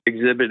 he's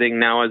exhibiting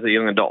now as a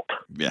young adult.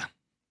 Yeah.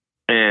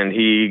 And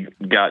he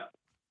got,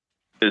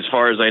 as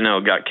far as I know,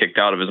 got kicked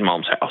out of his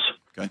mom's house.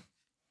 Okay.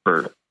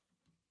 For,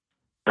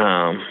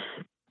 I'll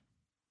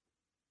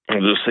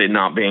just say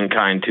not being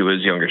kind to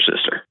his younger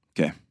sister.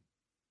 Okay.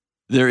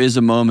 There is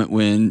a moment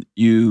when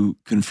you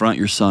confront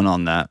your son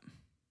on that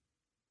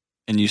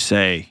and you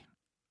say,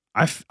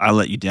 I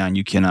let you down.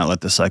 You cannot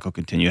let this cycle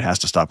continue. It has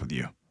to stop with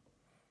you.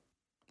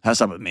 It has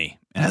to stop with me.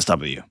 It has to stop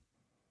with you.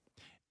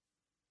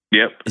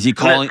 Yep. Is he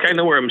calling? That's kind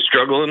of where I'm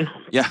struggling.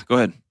 Yeah, go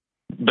ahead.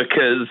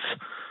 Because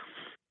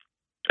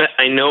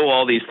I know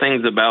all these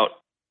things about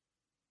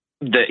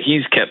that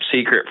he's kept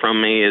secret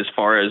from me as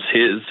far as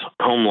his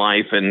home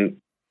life and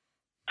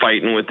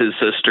fighting with his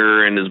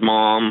sister and his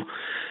mom.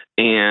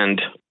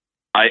 And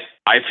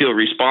I feel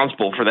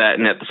responsible for that.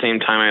 And at the same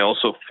time, I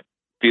also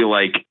feel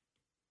like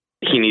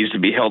he needs to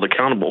be held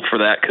accountable for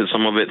that because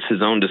some of it's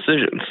his own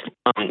decisions.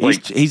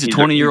 He's a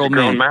 20-year-old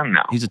man.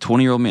 Now. He's a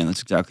 20-year-old man.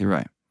 That's exactly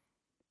right.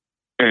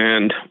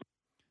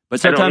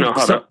 But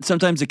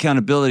sometimes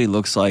accountability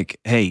looks like,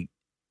 hey,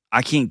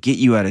 I can't get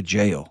you out of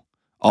jail.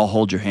 I'll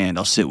hold your hand.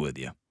 I'll sit with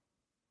you.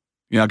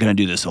 You're not going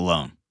to do this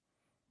alone.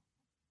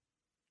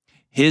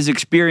 His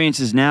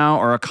experiences now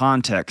are a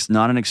context,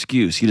 not an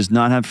excuse. He does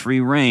not have free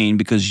reign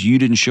because you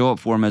didn't show up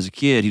for him as a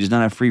kid. He does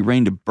not have free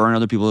reign to burn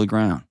other people to the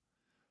ground.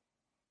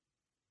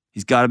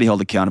 He's got to be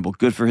held accountable.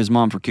 Good for his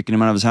mom for kicking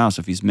him out of his house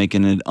if he's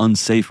making it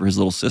unsafe for his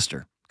little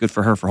sister. Good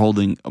for her for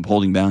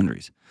upholding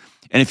boundaries.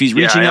 And if he's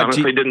reaching out to you, I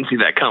honestly didn't see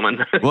that coming.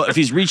 Well, if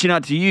he's reaching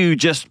out to you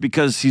just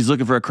because he's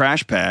looking for a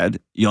crash pad,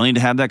 you'll need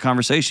to have that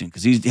conversation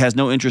because he has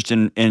no interest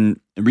in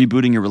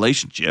rebooting your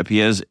relationship. He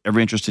has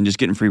every interest in just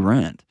getting free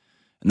rent.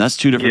 And that's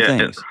two different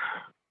things.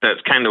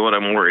 That's kind of what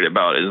I'm worried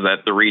about is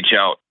that the reach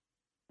out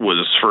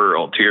was for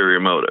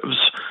ulterior motives.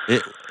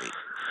 It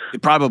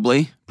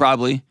probably.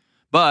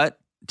 But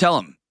tell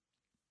him,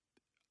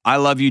 I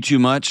love you too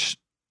much.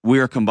 We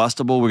are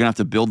combustible. We're going to have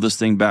to build this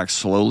thing back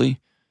slowly.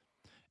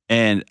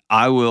 And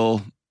I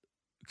will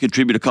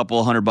contribute a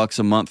couple $100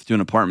 a month to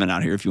an apartment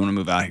out here if you want to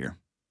move out here.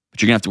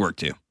 But you're going to have to work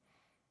too.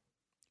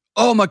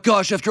 Oh my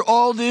gosh, after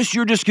all this,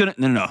 you're just going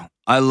to... No.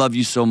 I love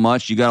you so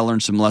much. You got to learn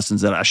some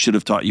lessons that I should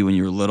have taught you when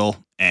you were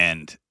little.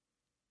 And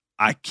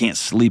I can't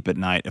sleep at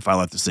night if I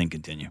let this thing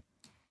continue.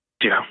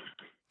 Yeah.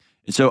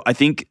 And so I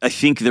think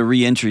the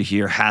reentry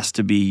here has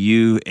to be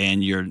you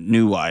and your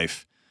new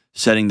wife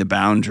setting the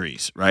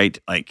boundaries, right?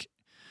 Like,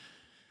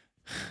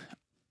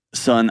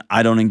 son,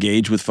 I don't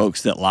engage with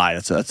folks that lie.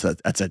 That's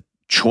a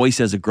choice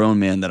as a grown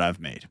man that I've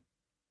made.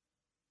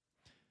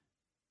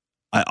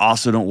 I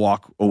also don't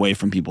walk away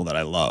from people that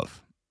I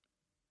love.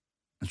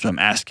 And so I'm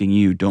asking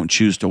you, don't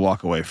choose to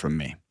walk away from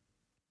me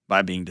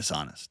by being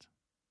dishonest.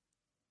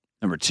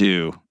 Number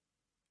two,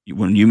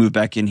 when you move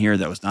back in here,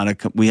 that was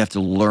not we have to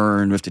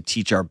learn, we have to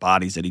teach our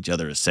bodies that each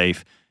other is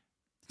safe.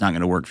 It's not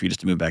going to work for you just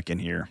to move back in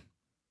here.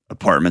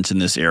 Apartments in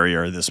this area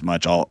are this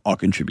much. I'll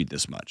contribute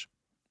this much.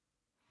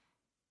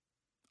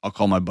 I'll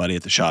call my buddy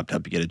at the shop to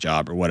help you get a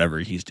job or whatever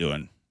he's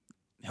doing.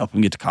 Help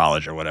him get to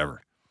college or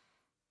whatever.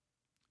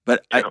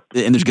 But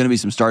and there's going to be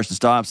some starts and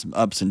stops, some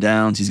ups and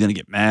downs. He's going to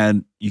get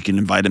mad. You can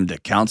invite him to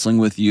counseling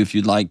with you if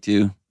you'd like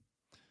to.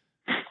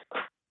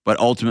 But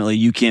ultimately,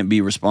 you can't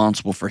be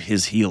responsible for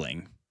his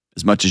healing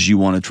as much as you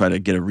want to try to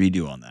get a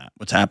redo on that.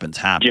 What's happened.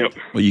 Yep.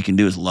 What you can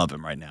do is love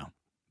him right now.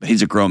 But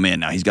he's a grown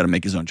man now. He's got to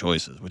make his own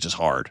choices, which is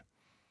hard.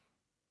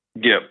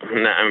 Yep.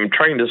 I'm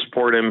trying to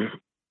support him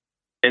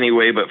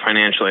anyway, but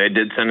financially, I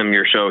did send him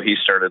your show. He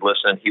started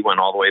listening. He went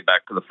all the way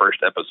back to the first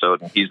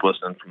episode, and he's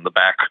listening from the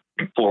back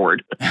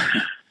forward.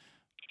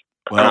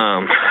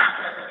 Well,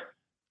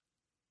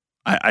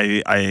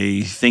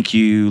 I think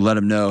you let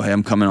him know, hey,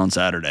 I'm coming on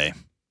Saturday,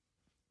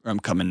 or I'm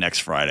coming next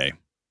Friday.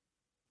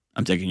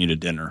 I'm taking you to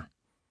dinner.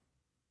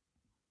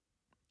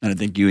 And I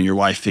think you and your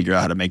wife figure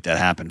out how to make that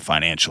happen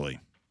financially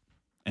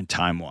and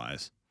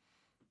time-wise.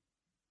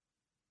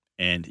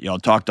 And y'all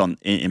talked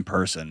in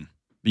person,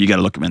 but you got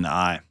to look them in the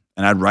eye.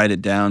 And I'd write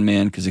it down,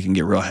 man, because it can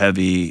get real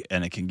heavy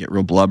and it can get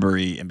real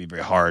blubbery and be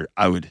very hard.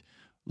 I would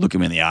look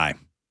him in the eye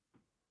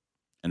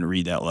and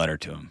read that letter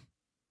to him.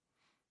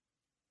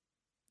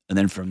 And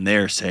then from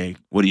there say,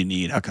 what do you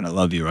need? How can I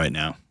love you right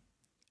now?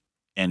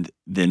 And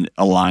then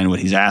align what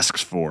he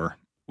asks for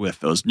with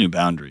those new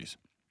boundaries.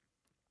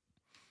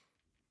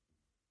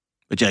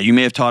 But yeah, you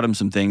may have taught him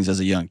some things as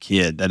a young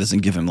kid. That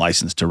doesn't give him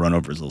license to run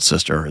over his little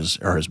sister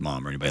or his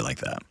mom or anybody like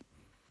that.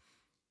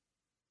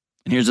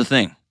 And here's the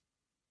thing.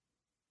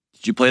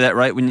 Did you play that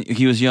right when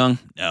he was young?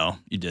 No,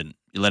 you didn't.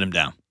 You let him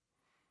down.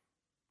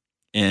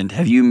 And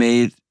have you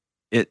made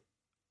it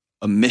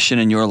a mission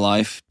in your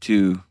life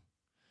to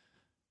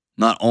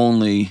not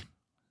only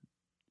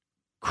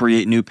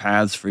create new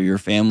paths for your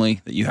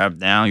family that you have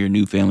now, your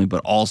new family,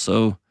 but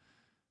also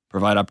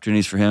provide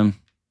opportunities for him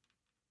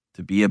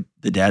to be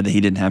the dad that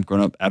he didn't have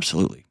growing up?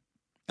 Absolutely.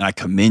 And I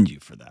commend you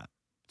for that.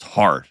 It's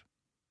hard.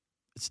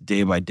 It's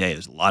day by day.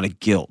 There's a lot of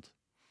guilt.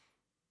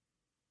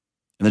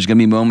 And there's going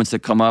to be moments that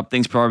come up,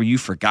 things probably you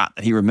forgot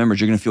that he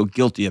remembers you're going to feel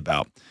guilty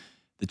about.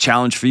 The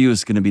challenge for you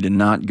is going to be to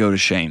not go to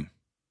shame.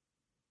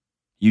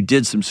 You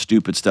did some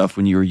stupid stuff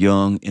when you were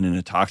young and in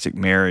a toxic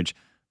marriage,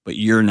 but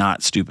you're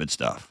not stupid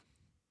stuff.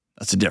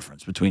 That's the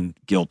difference between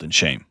guilt and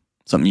shame.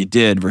 Something you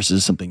did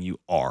versus something you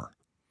are.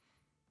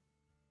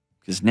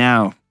 Because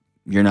now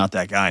you're not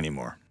that guy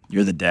anymore.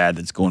 You're the dad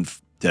that's going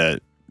to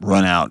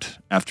run out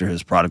after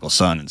his prodigal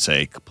son and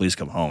say, please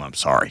come home. I'm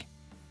sorry.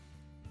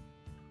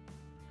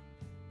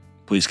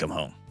 Please come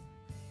home.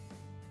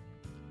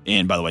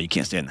 And by the way, you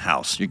can't stay in the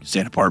house. You can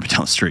stay in an apartment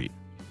down the street.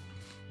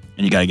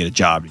 And you got to get a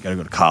job. You got to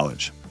go to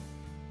college.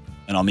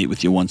 And I'll meet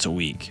with you once a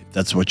week. If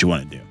that's what you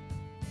want to do.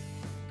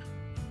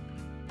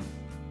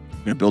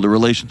 We're going to build a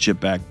relationship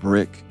back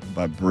brick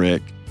by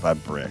brick by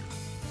brick.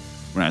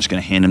 We're not just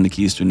going to hand him the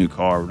keys to a new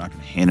car. We're not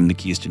going to hand him the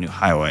keys to a new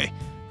highway.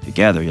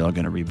 Together, y'all are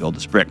going to rebuild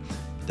this brick.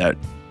 That,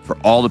 for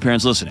all the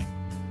parents listening,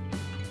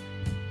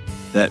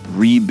 that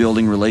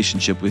rebuilding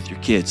relationship with your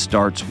kids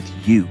starts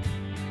with you.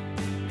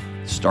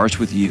 It starts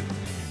with you.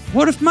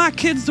 What if my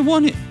kid's the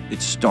one?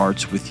 It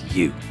starts with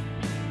you.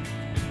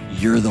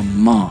 You're the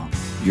mom.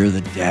 You're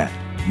the dad.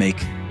 Make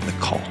the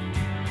call.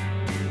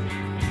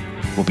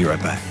 We'll be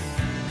right back.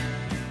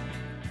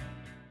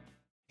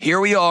 Here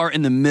we are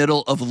in the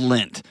middle of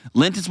Lent.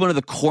 Lent is one of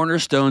the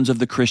cornerstones of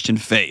the Christian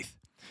faith.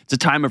 It's a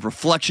time of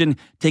reflection,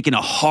 taking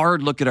a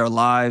hard look at our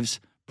lives,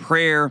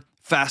 prayer,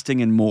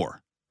 fasting, and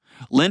more.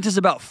 Lent is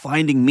about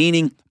finding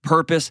meaning,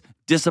 purpose,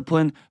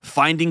 discipline,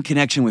 finding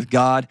connection with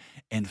God,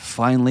 and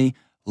finally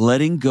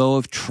letting go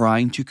of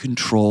trying to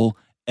control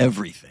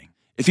everything.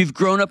 If you've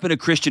grown up in a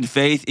Christian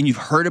faith and you've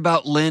heard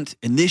about Lent,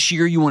 and this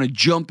year you want to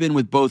jump in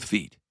with both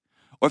feet,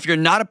 or if you're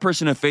not a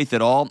person of faith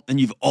at all and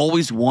you've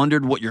always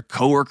wondered what your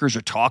coworkers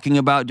are talking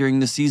about during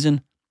this season,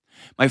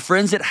 my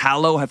friends at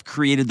Hallow have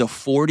created the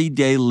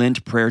 40-day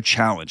Lent prayer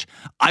challenge.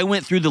 I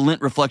went through the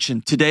Lent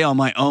reflection today on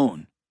my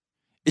own.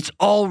 It's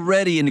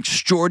already an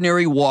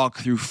extraordinary walk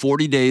through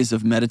 40 days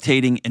of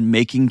meditating and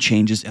making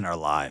changes in our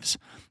lives.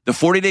 The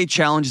 40-day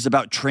challenge is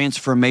about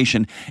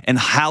transformation, and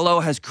Hallow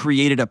has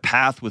created a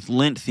path with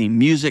Lent-themed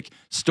music,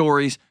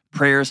 stories,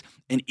 prayers,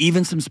 and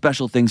even some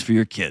special things for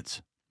your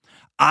kids.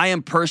 I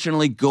am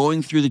personally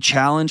going through the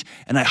challenge,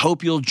 and I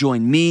hope you'll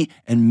join me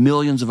and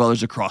millions of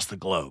others across the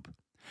globe.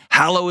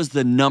 Hallow is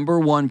the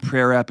 #1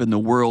 prayer app in the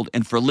world,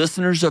 and for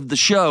listeners of the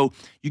show,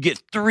 you get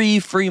 3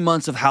 free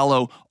months of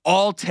Hallow,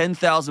 all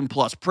 10,000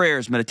 plus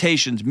prayers,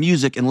 meditations,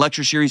 music, and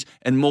lecture series,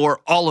 and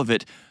more, all of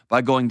it,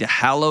 by going to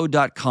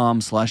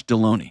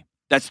hallow.com/Deloney.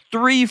 That's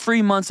 3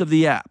 free months of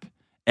the app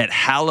at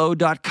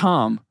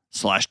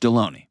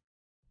hallow.com/Deloney.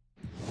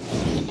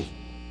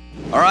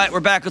 All right, we're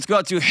back. Let's go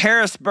out to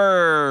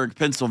Harrisburg,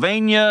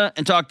 Pennsylvania,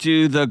 and talk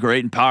to the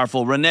great and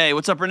powerful Renee.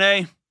 What's up,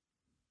 Renee?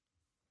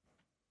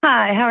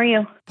 Hi, how are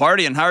you?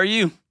 Partying. How are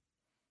you?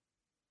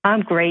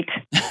 I'm great.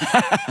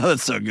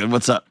 That's so good.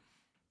 What's up?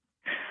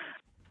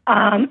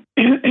 I'm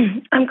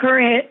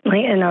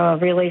currently in a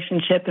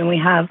relationship and we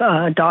have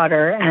a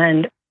daughter,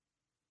 and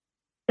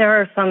there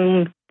are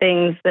some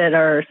things that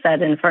are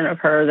said in front of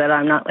her that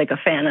I'm not a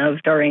fan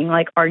of during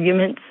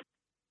arguments.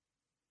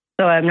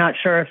 So I'm not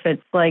sure if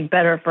it's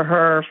better for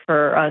her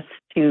for us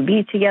to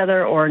be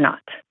together or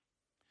not.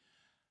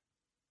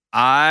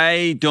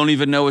 I don't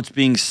even know what's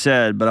being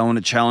said, but I want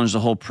to challenge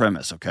the whole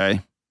premise, okay?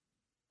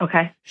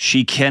 Okay.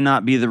 She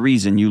cannot be the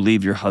reason you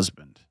leave your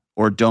husband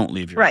or don't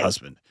leave your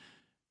husband.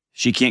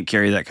 She can't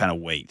carry that kind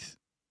of weight.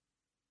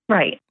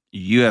 Right.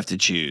 You have to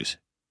choose.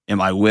 Am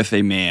I with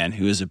a man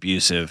who is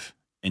abusive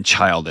and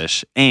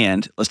childish?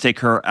 And let's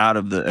take her out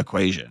of the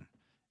equation.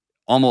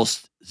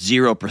 Almost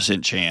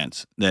 0%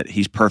 chance that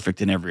he's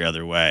perfect in every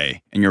other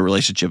way and your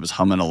relationship is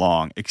humming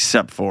along,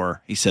 except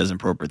for he says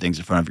inappropriate things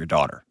in front of your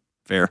daughter.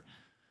 Fair?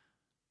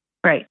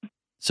 Right.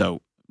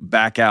 So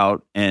back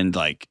out and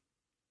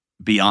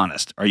be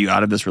honest. Are you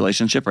out of this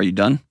relationship? Are you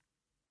done?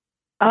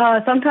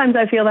 Sometimes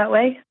I feel that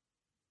way.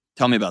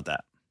 Tell me about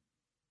that.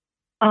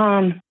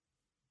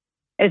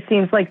 It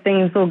seems like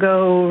things will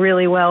go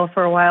really well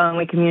for a while and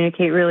we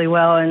communicate really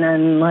well. And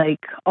then like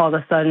all of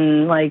a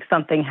sudden, like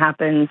something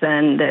happens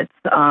and it's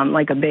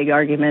like a big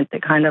argument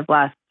that kind of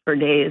lasts for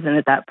days. And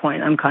at that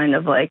point, I'm kind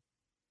of like,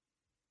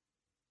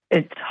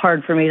 it's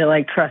hard for me to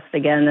like trust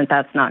again that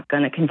that's not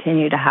going to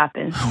continue to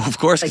happen. Of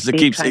course,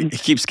 because like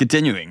it keeps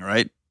continuing,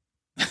 right?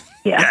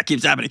 Yeah. Yeah, it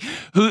keeps happening.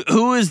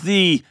 Who is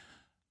the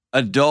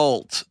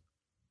adult?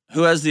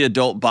 Who has the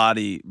adult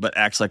body but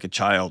acts like a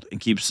child and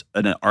keeps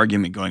an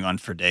argument going on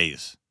for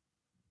days?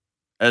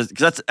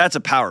 Because that's a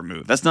power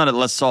move. That's not a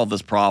let's solve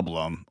this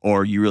problem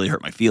or you really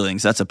hurt my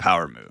feelings. That's a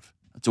power move.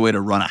 That's a way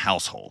to run a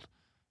household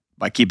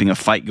by keeping a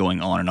fight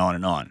going on and on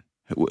and on.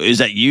 Is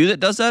that you that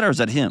does that or is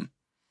that him?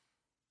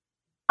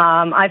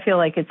 I feel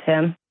like it's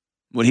him.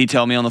 Would he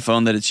tell me on the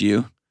phone that it's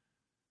you?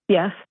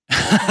 Yes.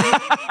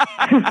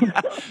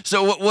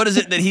 So what is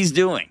it that he's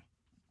doing?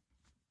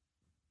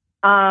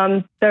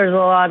 There's a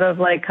lot of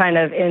like kind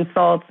of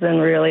insults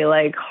and really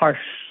like harsh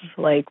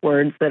like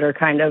words that are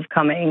kind of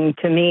coming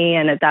to me.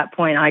 And at that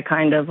point, I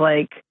kind of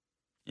like...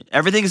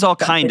 Everything is all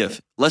kind of.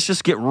 Let's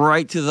just get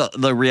right to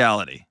the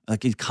reality.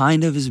 Like he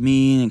kind of is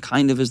mean and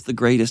kind of is the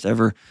greatest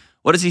ever.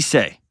 What does he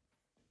say?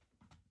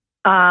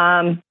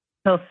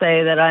 He'll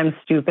say that I'm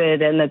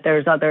stupid and that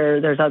there's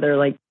other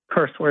like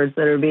curse words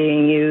that are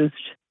being used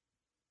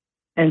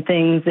and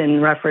things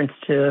in reference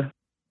to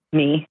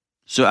me.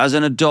 So as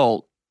an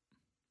adult,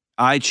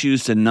 I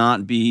choose to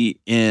not be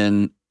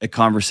in a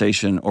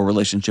conversation or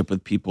relationship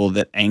with people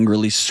that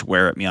angrily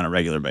swear at me on a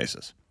regular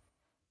basis.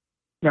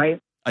 Right.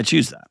 I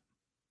choose that.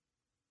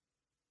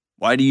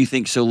 Why do you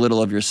think so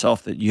little of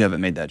yourself that you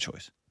haven't made that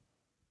choice?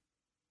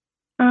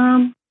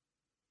 Because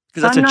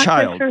that's a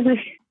child.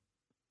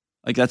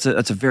 Like that's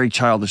a very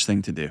childish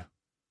thing to do.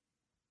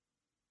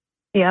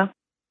 Yeah.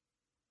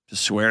 To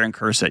swear and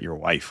curse at your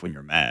wife when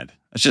you're mad.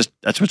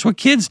 That's what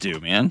kids do,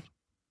 man.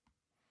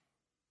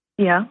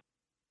 Yeah.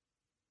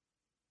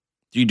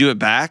 Do you do it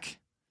back?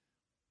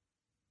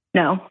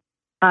 No.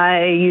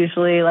 I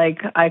usually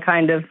I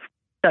kind of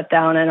shut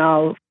down and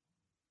I'll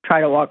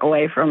try to walk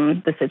away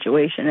from the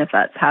situation if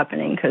that's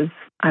happening because,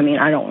 I mean,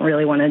 I don't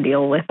really want to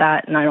deal with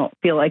that and I don't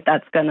feel like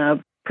that's going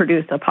to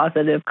produce a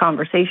positive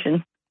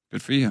conversation.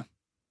 Good for you.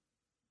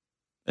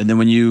 And then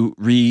when you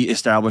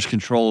reestablish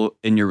control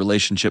in your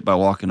relationship by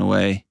walking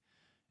away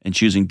and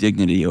choosing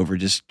dignity over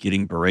just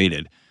getting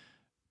berated,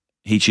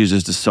 he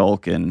chooses to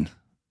sulk and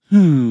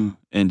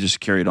just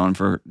carry it on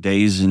for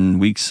days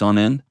and weeks on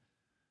end.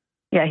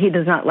 Yeah, he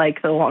does not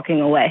like the walking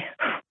away.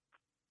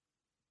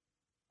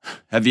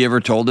 Have you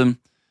ever told him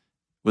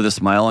with a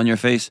smile on your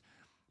face,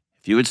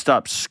 if you would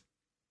stop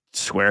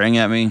swearing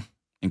at me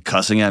and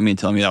cussing at me and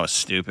telling me that was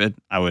stupid,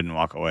 I wouldn't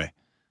walk away?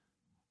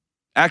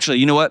 Actually,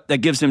 you know what? That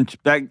gives him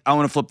back. I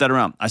want to flip that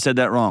around. I said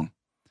that wrong.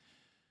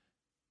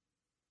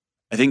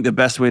 I think the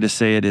best way to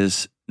say it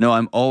is, no,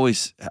 I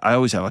always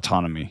have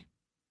autonomy.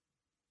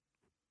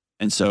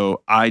 And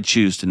so I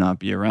choose to not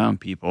be around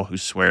people who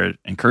swear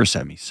and curse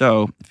at me.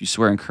 So if you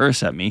swear and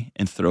curse at me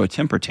and throw a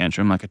temper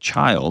tantrum like a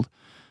child,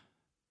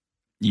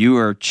 you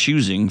are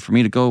choosing for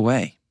me to go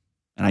away.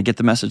 And I get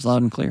the message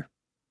loud and clear.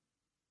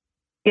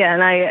 Yeah,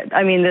 and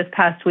I mean, this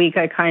past week,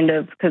 I kind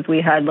of, because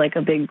we had like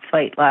a big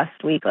fight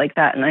last week like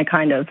that, and I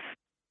kind of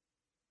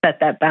set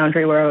that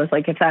boundary where I was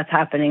like, if that's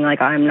happening,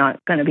 like I'm not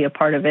going to be a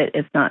part of it.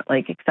 It's not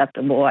like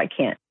acceptable. I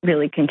can't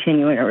really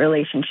continue in a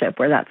relationship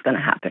where that's going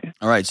to happen.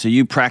 All right, so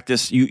you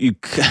practice, you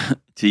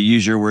to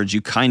use your words,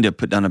 you kind of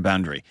put down a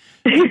boundary.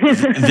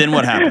 Then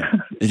what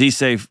happened? Did he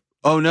say,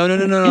 oh, no,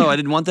 I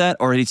didn't want that?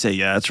 Or did he say,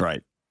 yeah, that's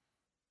right?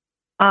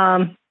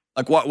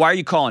 Like, why are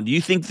you calling? Do you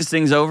think this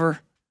thing's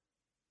over?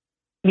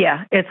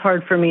 Yeah, it's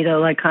hard for me to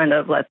like kind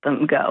of let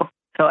them go.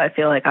 So I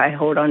feel like I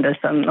hold on to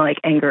some like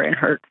anger and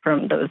hurt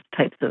from those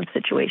types of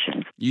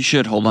situations. You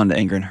should hold on to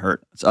anger and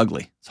hurt. It's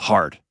ugly. It's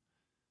hard.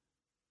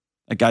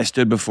 A guy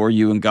stood before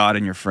you and God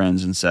and your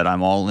friends and said,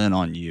 I'm all in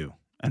on you.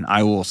 And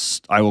I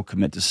will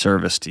commit to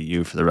service to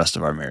you for the rest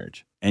of our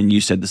marriage. And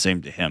you said the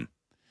same to him.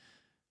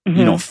 Mm-hmm.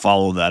 You don't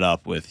follow that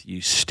up with,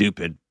 you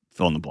stupid,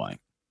 fill in the blank.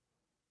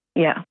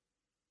 Yeah.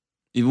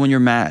 Even when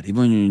you're mad,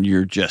 even when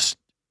you're just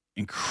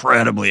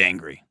incredibly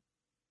angry,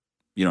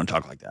 you don't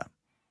talk like that.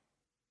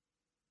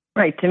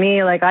 Right. To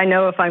me, like, I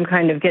know if I'm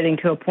kind of getting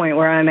to a point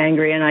where I'm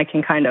angry and I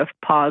can kind of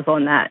pause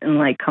on that and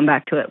like come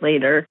back to it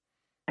later.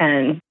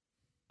 And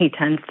he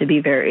tends to be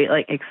very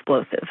like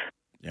explosive.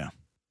 Yeah.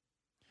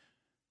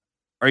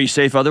 Are you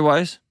safe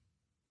otherwise?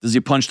 Does he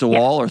punch the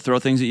wall or throw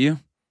things at you?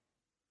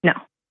 No.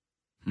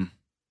 Do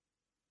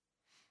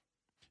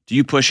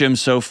you push him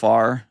so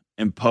far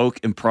and poke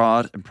and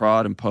prod and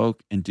prod and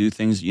poke and do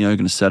things you're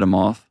going to set him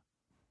off?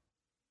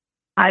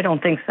 I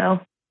don't think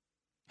so.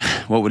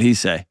 What would he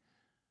say?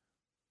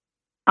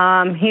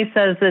 He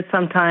says that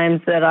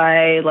sometimes that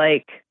I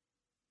like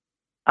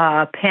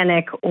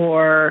panic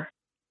or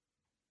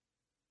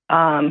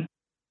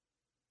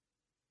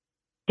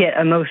get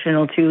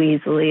emotional too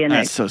easily. And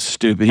that's so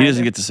stupid. He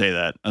doesn't get to say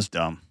that. That's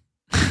dumb.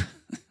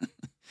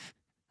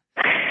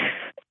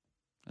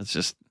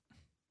 That's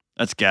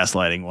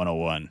gaslighting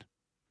 101.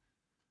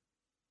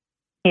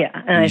 Yeah.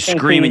 And you I think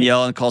scream and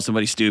yell and call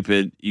somebody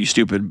stupid, you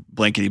stupid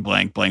blankety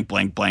blank, blank,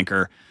 blank,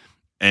 blanker.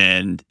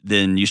 And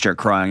then you start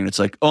crying and it's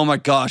like, oh my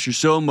gosh, you're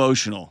so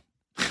emotional.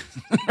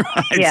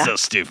 Right? Yeah. So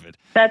stupid.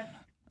 That's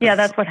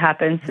what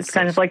happens. It's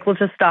kind of like, we'll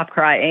just stop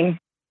crying.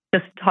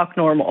 Just talk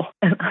normal.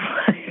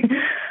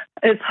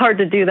 It's hard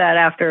to do that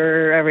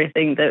after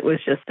everything that was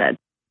just said.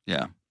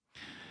 Yeah.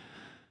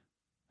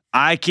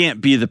 I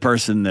can't be the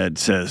person that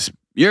says,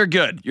 you're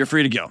good, you're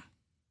free to go.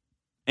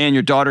 And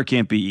your daughter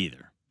can't be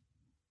either.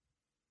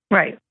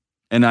 Right.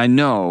 And I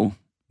know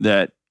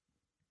that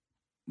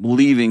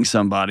leaving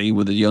somebody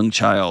with a young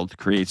child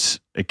creates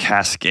a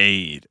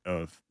cascade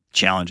of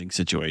challenging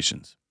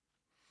situations.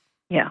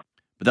 Yeah.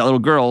 But that little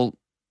girl,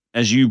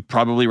 as you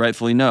probably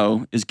rightfully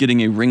know, is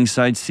getting a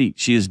ringside seat.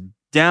 She is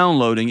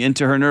downloading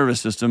into her nervous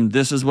system,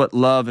 this is what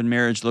love and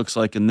marriage looks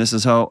like, and this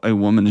is how a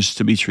woman is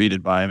to be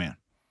treated by a man.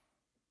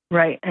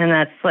 Right. And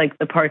that's like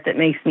the part that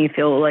makes me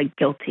feel like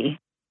guilty.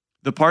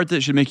 The part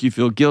that should make you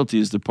feel guilty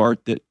is the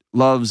part that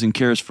loves and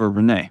cares for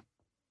Renee.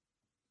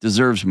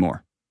 Deserves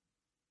more.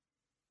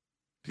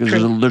 Because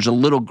there's a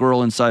little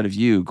girl inside of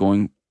you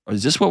going,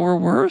 is this what we're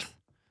worth?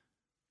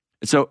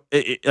 And so,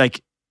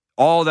 like,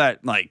 all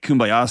that, like,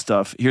 kumbaya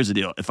stuff, here's the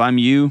deal. If I'm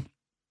you,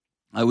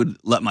 I would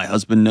let my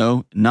husband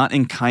know, not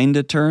in kind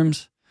of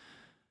terms.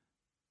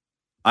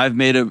 I've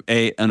made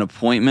an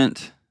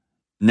appointment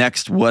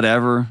next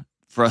whatever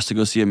for us to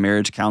go see a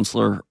marriage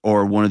counselor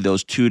or one of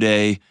those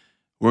 2-day.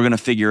 We're going to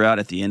figure out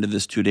at the end of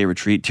this 2-day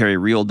retreat. Terry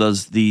Real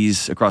does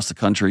these across the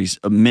country.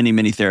 Many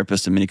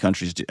therapists in many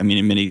countries,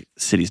 in many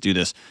cities do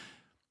this.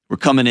 We're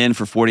coming in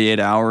for 48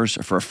 hours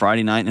or for a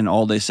Friday night and an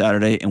all-day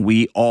Saturday, and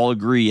we all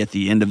agree at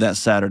the end of that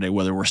Saturday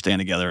whether we're staying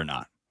together or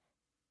not.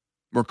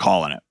 We're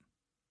calling it.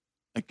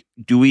 Like,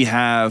 do we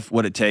have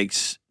what it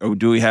takes, or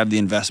do we have the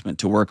investment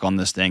to work on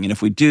this thing? And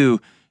if we do,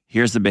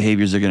 here's the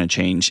behaviors that are going to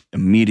change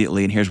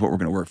immediately, and here's what we're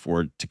going to work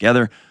for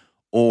together,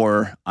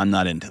 or I'm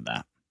not into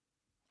that.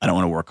 I don't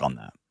want to work on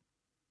that.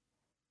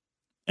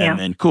 And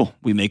then, cool,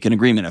 we make an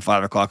agreement at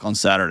 5 o'clock on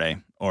Saturday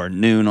or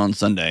noon on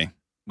Sunday.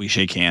 We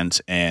shake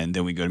hands, and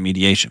then we go to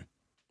mediation.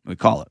 We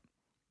call it.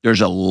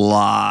 There's a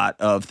lot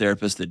of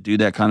therapists that do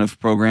that kind of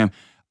program.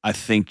 I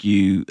think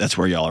that's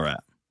where y'all are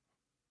at.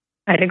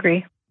 I'd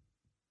agree.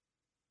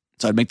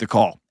 So I'd make the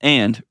call.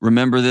 And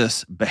remember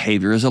this,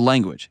 behavior is a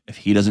language. If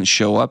he doesn't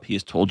show up, he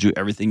has told you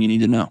everything you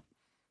need to know.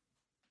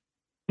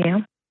 Yeah.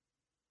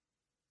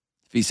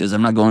 If he says,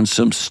 I'm not going to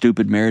some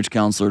stupid marriage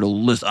counselor to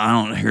listen, I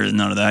don't hear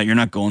none of that. You're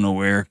not going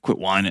nowhere. Quit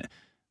whining.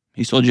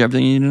 He's told you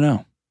everything you need to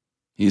know.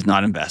 He's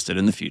not invested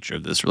in the future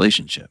of this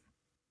relationship.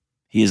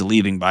 He is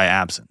leaving by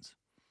absence.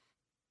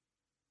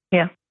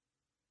 Yeah.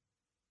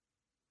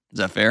 Is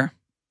that fair?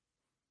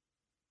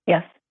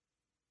 Yes.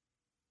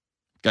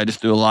 Guy just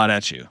threw a lot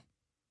at you.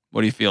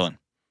 What are you feeling?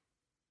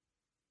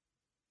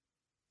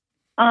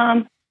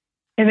 It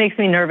makes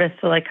me nervous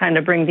to like kind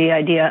of bring the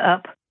idea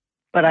up,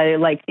 but I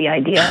like the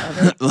idea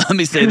of it. Let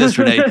me say this,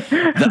 Renee.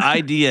 The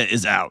idea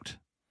is out.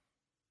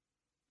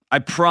 I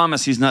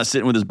promise he's not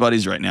sitting with his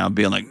buddies right now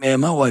being like, man,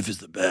 my wife is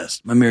the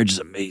best. My marriage is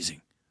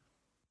amazing.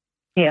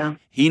 Yeah.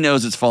 He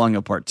knows it's falling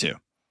apart too.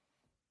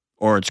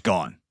 Or it's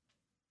gone.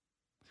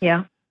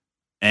 Yeah.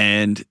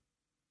 And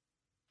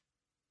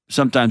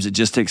sometimes it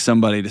just takes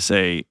somebody to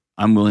say,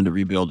 I'm willing to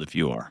rebuild if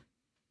you are.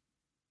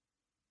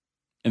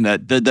 And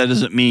that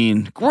doesn't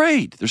mean,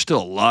 great. There's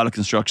still a lot of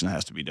construction that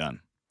has to be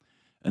done.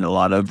 And a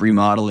lot of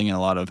remodeling and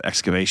a lot of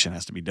excavation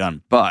has to be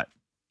done. But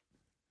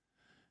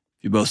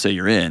if you both say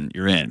you're in,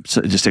 you're in.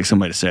 So it just takes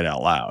somebody to say it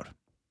out loud.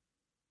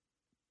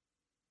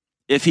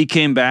 If he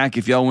came back,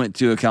 if y'all went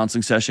to a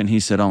counseling session, he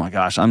said, oh my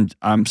gosh,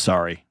 I'm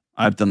sorry.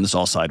 I've done this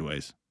all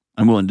sideways.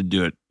 I'm willing to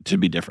do it to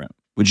be different.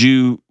 Would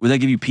that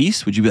give you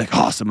peace? Would you be like,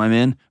 awesome, I'm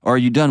in? Or are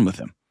you done with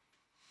him?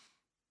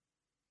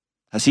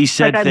 Has he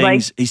said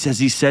things? He says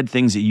he said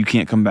things that you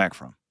can't come back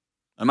from.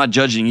 I'm not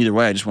judging either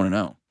way. I just want to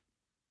know.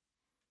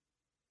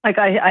 Like,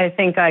 I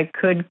think I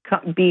could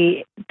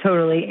be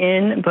totally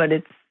in, but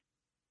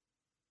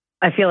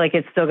I feel like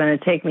it's still going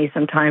to take me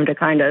some time to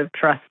kind of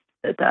trust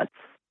that that's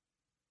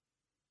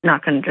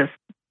not going to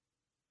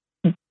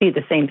just be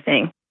the same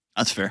thing.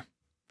 That's fair.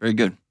 Very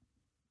good.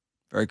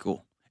 Very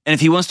cool. And if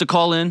he wants to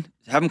call in,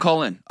 have him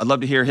call in. I'd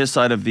love to hear his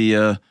side of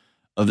the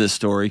of this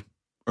story.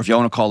 Or if y'all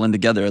want to call in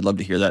together, I'd love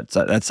to hear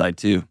that side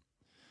too.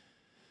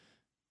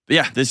 But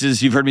yeah,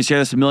 you've heard me say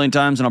this a million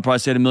times, and I'll probably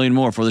say it a million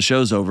more before the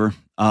show's over.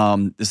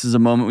 This is a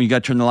moment when you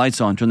got to turn the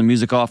lights on, turn the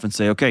music off, and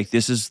say, okay,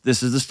 this is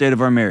the state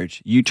of our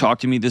marriage. You talk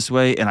to me this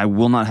way, and I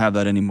will not have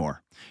that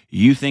anymore.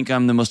 You think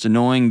I'm the most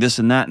annoying, this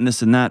and that, and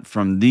this and that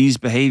from these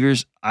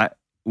behaviors.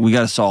 We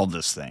got to solve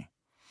this thing.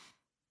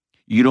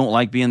 You don't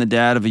like being the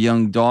dad of a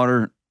young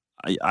daughter.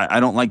 I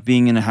don't like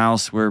being in a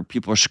house where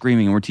people are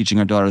screaming and we're teaching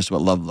our daughters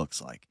what love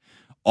looks like.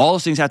 All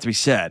those things have to be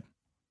said.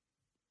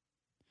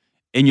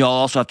 And y'all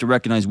also have to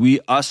recognize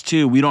us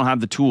too, we don't have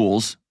the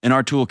tools in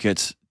our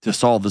toolkits to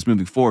solve this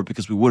moving forward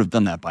because we would have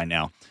done that by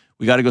now.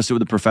 We got to go sit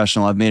with a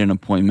professional. I've made an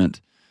appointment.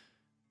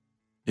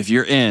 If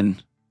you're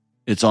in,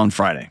 it's on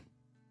Friday.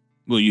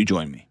 Will you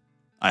join me?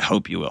 I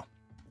hope you will.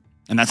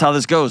 And that's how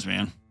this goes,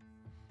 man.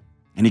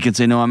 And he can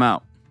say, no, I'm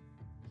out.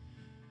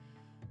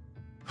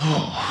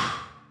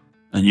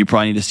 And you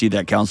probably need to see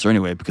that counselor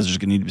anyway, because there's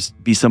going to need to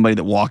be somebody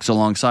that walks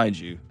alongside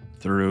you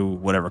through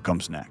whatever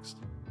comes next.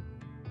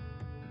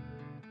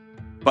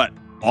 But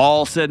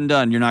all said and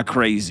done, you're not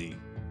crazy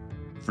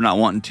for not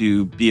wanting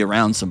to be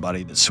around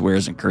somebody that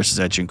swears and curses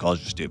at you and calls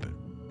you stupid.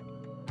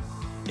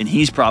 And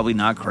he's probably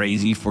not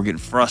crazy for getting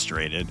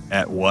frustrated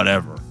at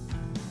whatever.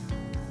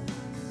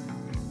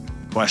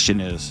 The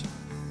question is,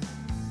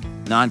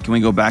 can we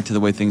go back to the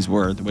way things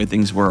were? The way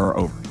things were are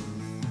over.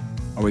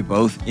 Are we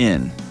both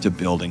in to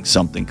building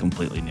something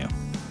completely new?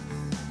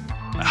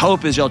 My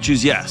hope is y'all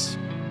choose yes.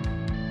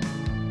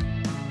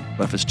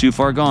 But if it's too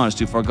far gone, it's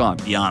too far gone.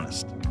 Be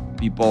honest.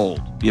 Be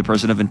bold. Be a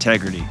person of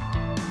integrity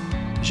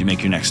as you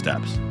make your next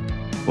steps.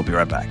 We'll be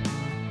right back.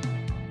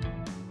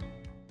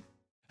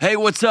 Hey,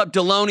 what's up?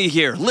 Deloney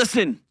here.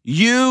 Listen,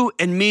 you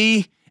and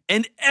me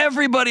and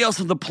everybody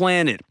else on the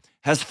planet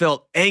has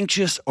felt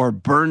anxious or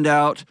burned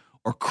out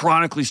or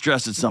chronically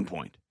stressed at some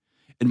point.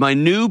 In my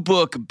new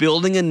book,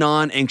 Building a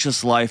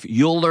Non-Anxious Life,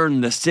 you'll learn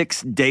the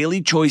 6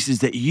 daily choices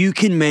that you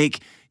can make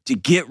to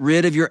get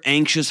rid of your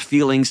anxious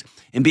feelings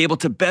and be able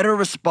to better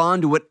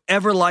respond to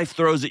whatever life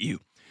throws at you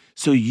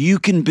so you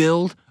can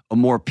build a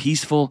more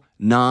peaceful,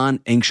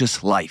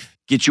 non-anxious life.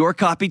 Get your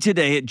copy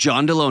today at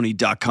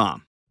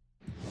johndeloney.com.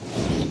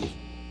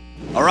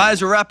 All right,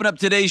 as we're wrapping up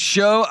today's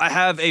show, I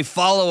have a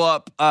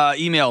follow-up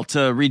email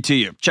to read to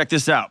you. Check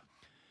this out.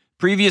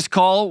 Previous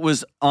call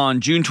was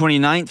on June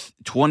 29th,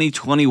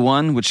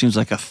 2021, which seems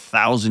like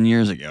 1,000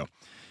 years ago.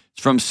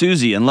 It's from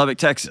Susie in Lubbock,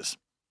 Texas.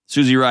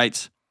 Susie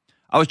writes,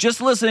 I was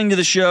just listening to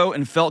the show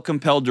and felt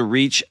compelled to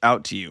reach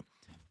out to you.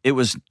 It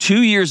was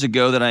 2 years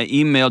ago that I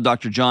emailed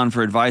Dr. John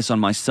for advice on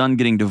my son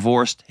getting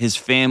divorced, his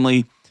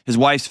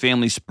wife's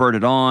family spurred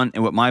it on,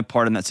 and what my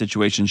part in that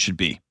situation should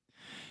be.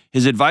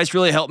 His advice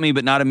really helped me,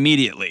 but not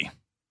immediately.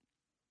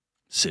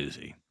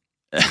 Susie.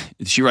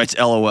 She writes,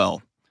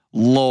 LOL.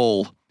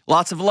 Lol.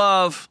 Lots of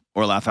love,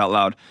 or laugh out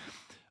loud.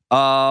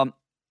 I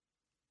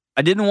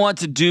didn't want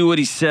to do what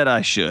he said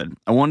I should.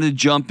 I wanted to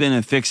jump in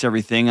and fix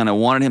everything, and I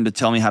wanted him to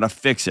tell me how to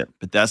fix it,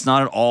 but that's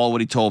not at all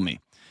what he told me.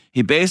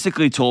 He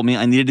basically told me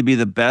I needed to be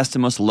the best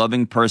and most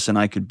loving person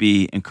I could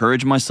be,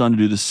 encourage my son to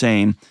do the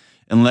same,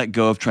 and let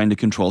go of trying to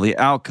control the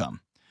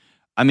outcome.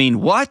 I mean,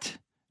 what?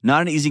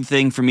 Not an easy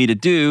thing for me to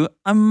do.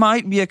 I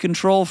might be a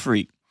control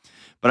freak.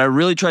 But I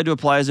really tried to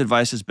apply his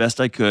advice as best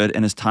I could,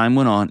 and as time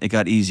went on, it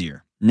got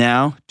easier.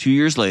 Now, 2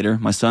 years later,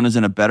 my son is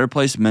in a better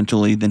place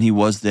mentally than he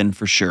was then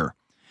for sure.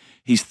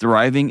 He's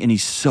thriving, and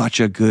he's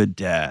such a good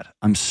dad.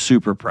 I'm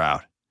super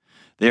proud.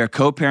 They are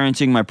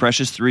co-parenting my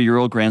precious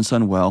 3-year-old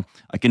grandson well.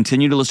 I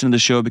continue to listen to the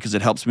show because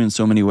it helps me in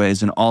so many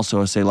ways, and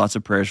also I say lots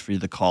of prayers for you,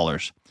 the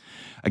callers.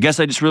 I guess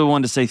I just really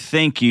wanted to say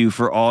thank you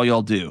for all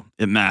y'all do.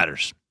 It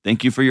matters.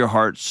 Thank you for your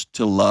hearts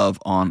to love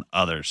on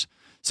others.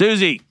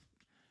 Susie,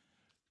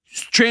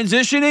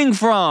 transitioning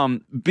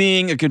from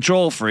being a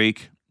control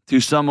freak to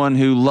someone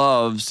who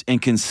loves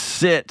and can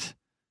sit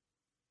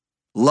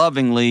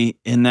lovingly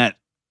in that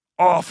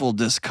awful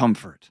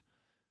discomfort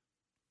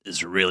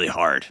is really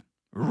hard,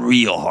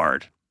 real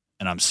hard.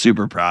 And I'm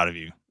super proud of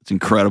you. It's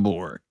incredible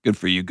work. Good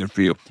for you. Good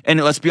for you. And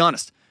let's be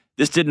honest,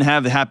 this didn't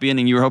have the happy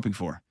ending you were hoping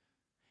for.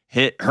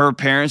 Her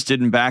parents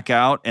didn't back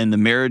out and the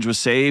marriage was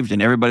saved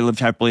and everybody lived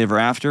happily ever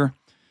after.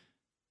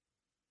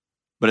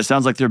 But it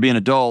sounds like they're being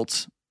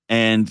adults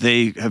and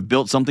they have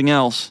built something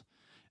else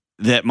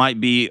that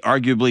might be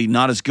arguably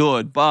not as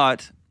good,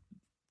 but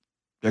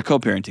they're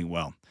co-parenting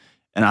well.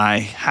 And I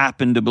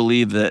happen to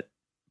believe that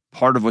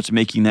part of what's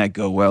making that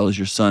go well is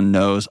your son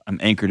knows I'm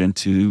anchored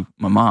into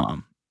my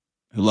mom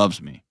who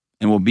loves me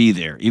and will be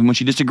there. Even when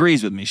she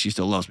disagrees with me, she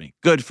still loves me.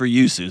 Good for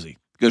you, Susie.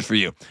 Good for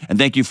you. And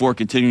thank you for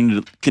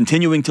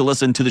continuing to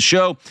listen to the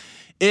show.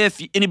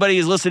 If anybody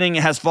is listening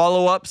and has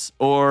follow-ups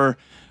or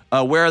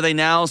where are they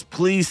nows,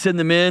 please send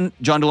them in,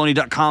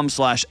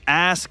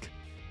 johndeloney.com/ask.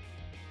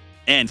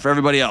 And for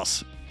everybody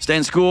else, stay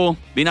in school,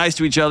 be nice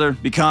to each other,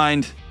 be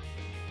kind,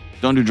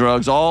 don't do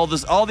drugs, all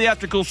the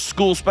after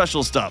school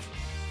special stuff.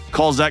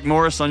 Call Zach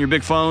Morris on your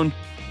big phone.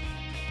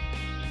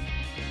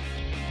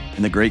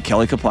 And the great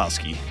Kelly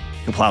Kaplowski.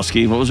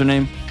 Kaplowski, what was her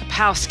name?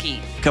 Kapowski.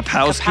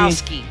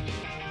 Kapowski.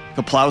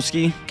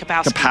 Kapowski.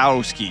 Kapowski.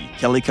 Kapowski.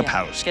 Kelly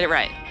Kapowski. Yeah, get it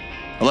right.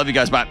 I love you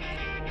guys. Bye.